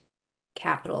reflect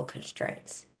capital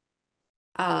constraints.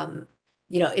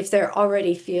 If they're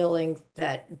already feeling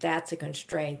that that's a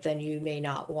constraint, then you may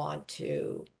not want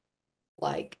to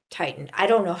like tighten. I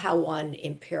don't know how one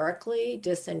empirically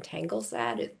disentangles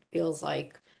that. It feels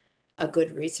like a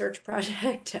good research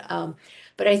project.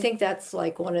 But I think that's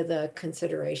like one of the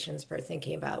considerations for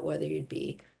thinking about whether you'd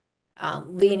be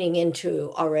leaning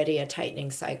into already a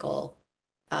tightening cycle,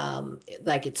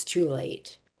 like it's too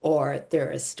late, or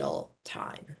there is still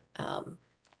time.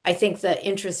 I think the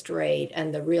interest rate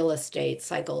and the real estate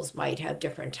cycles might have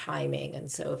different timing.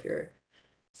 And so if you're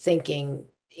thinking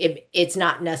it's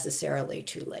not necessarily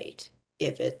too late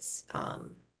if it's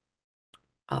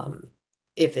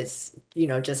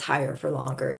just higher for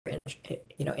longer,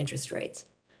 interest rates.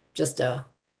 Just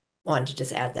wanted to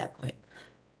just add that point.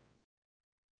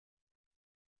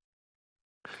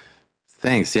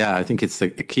 Thanks. Yeah, I think it's a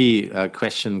key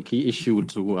question, key issue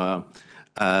to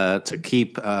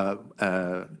keep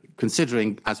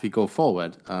considering as we go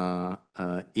forward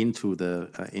into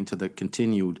the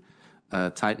continued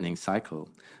tightening cycle,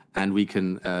 and we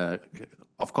can,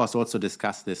 of course, also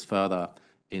discuss this further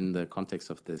in the context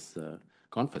of this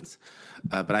conference.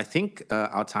 But I think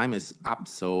our time is up.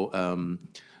 So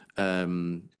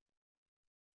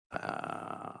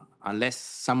unless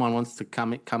someone wants to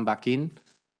come back in,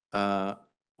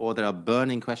 or there are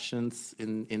burning questions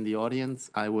in the audience,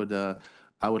 I would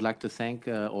like to thank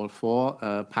all four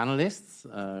panelists,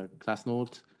 Klaas,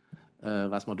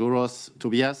 Madouros,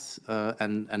 Tobias,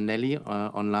 and Nellie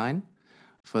online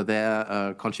for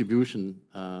their contribution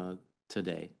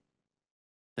today.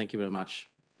 Thank you very much.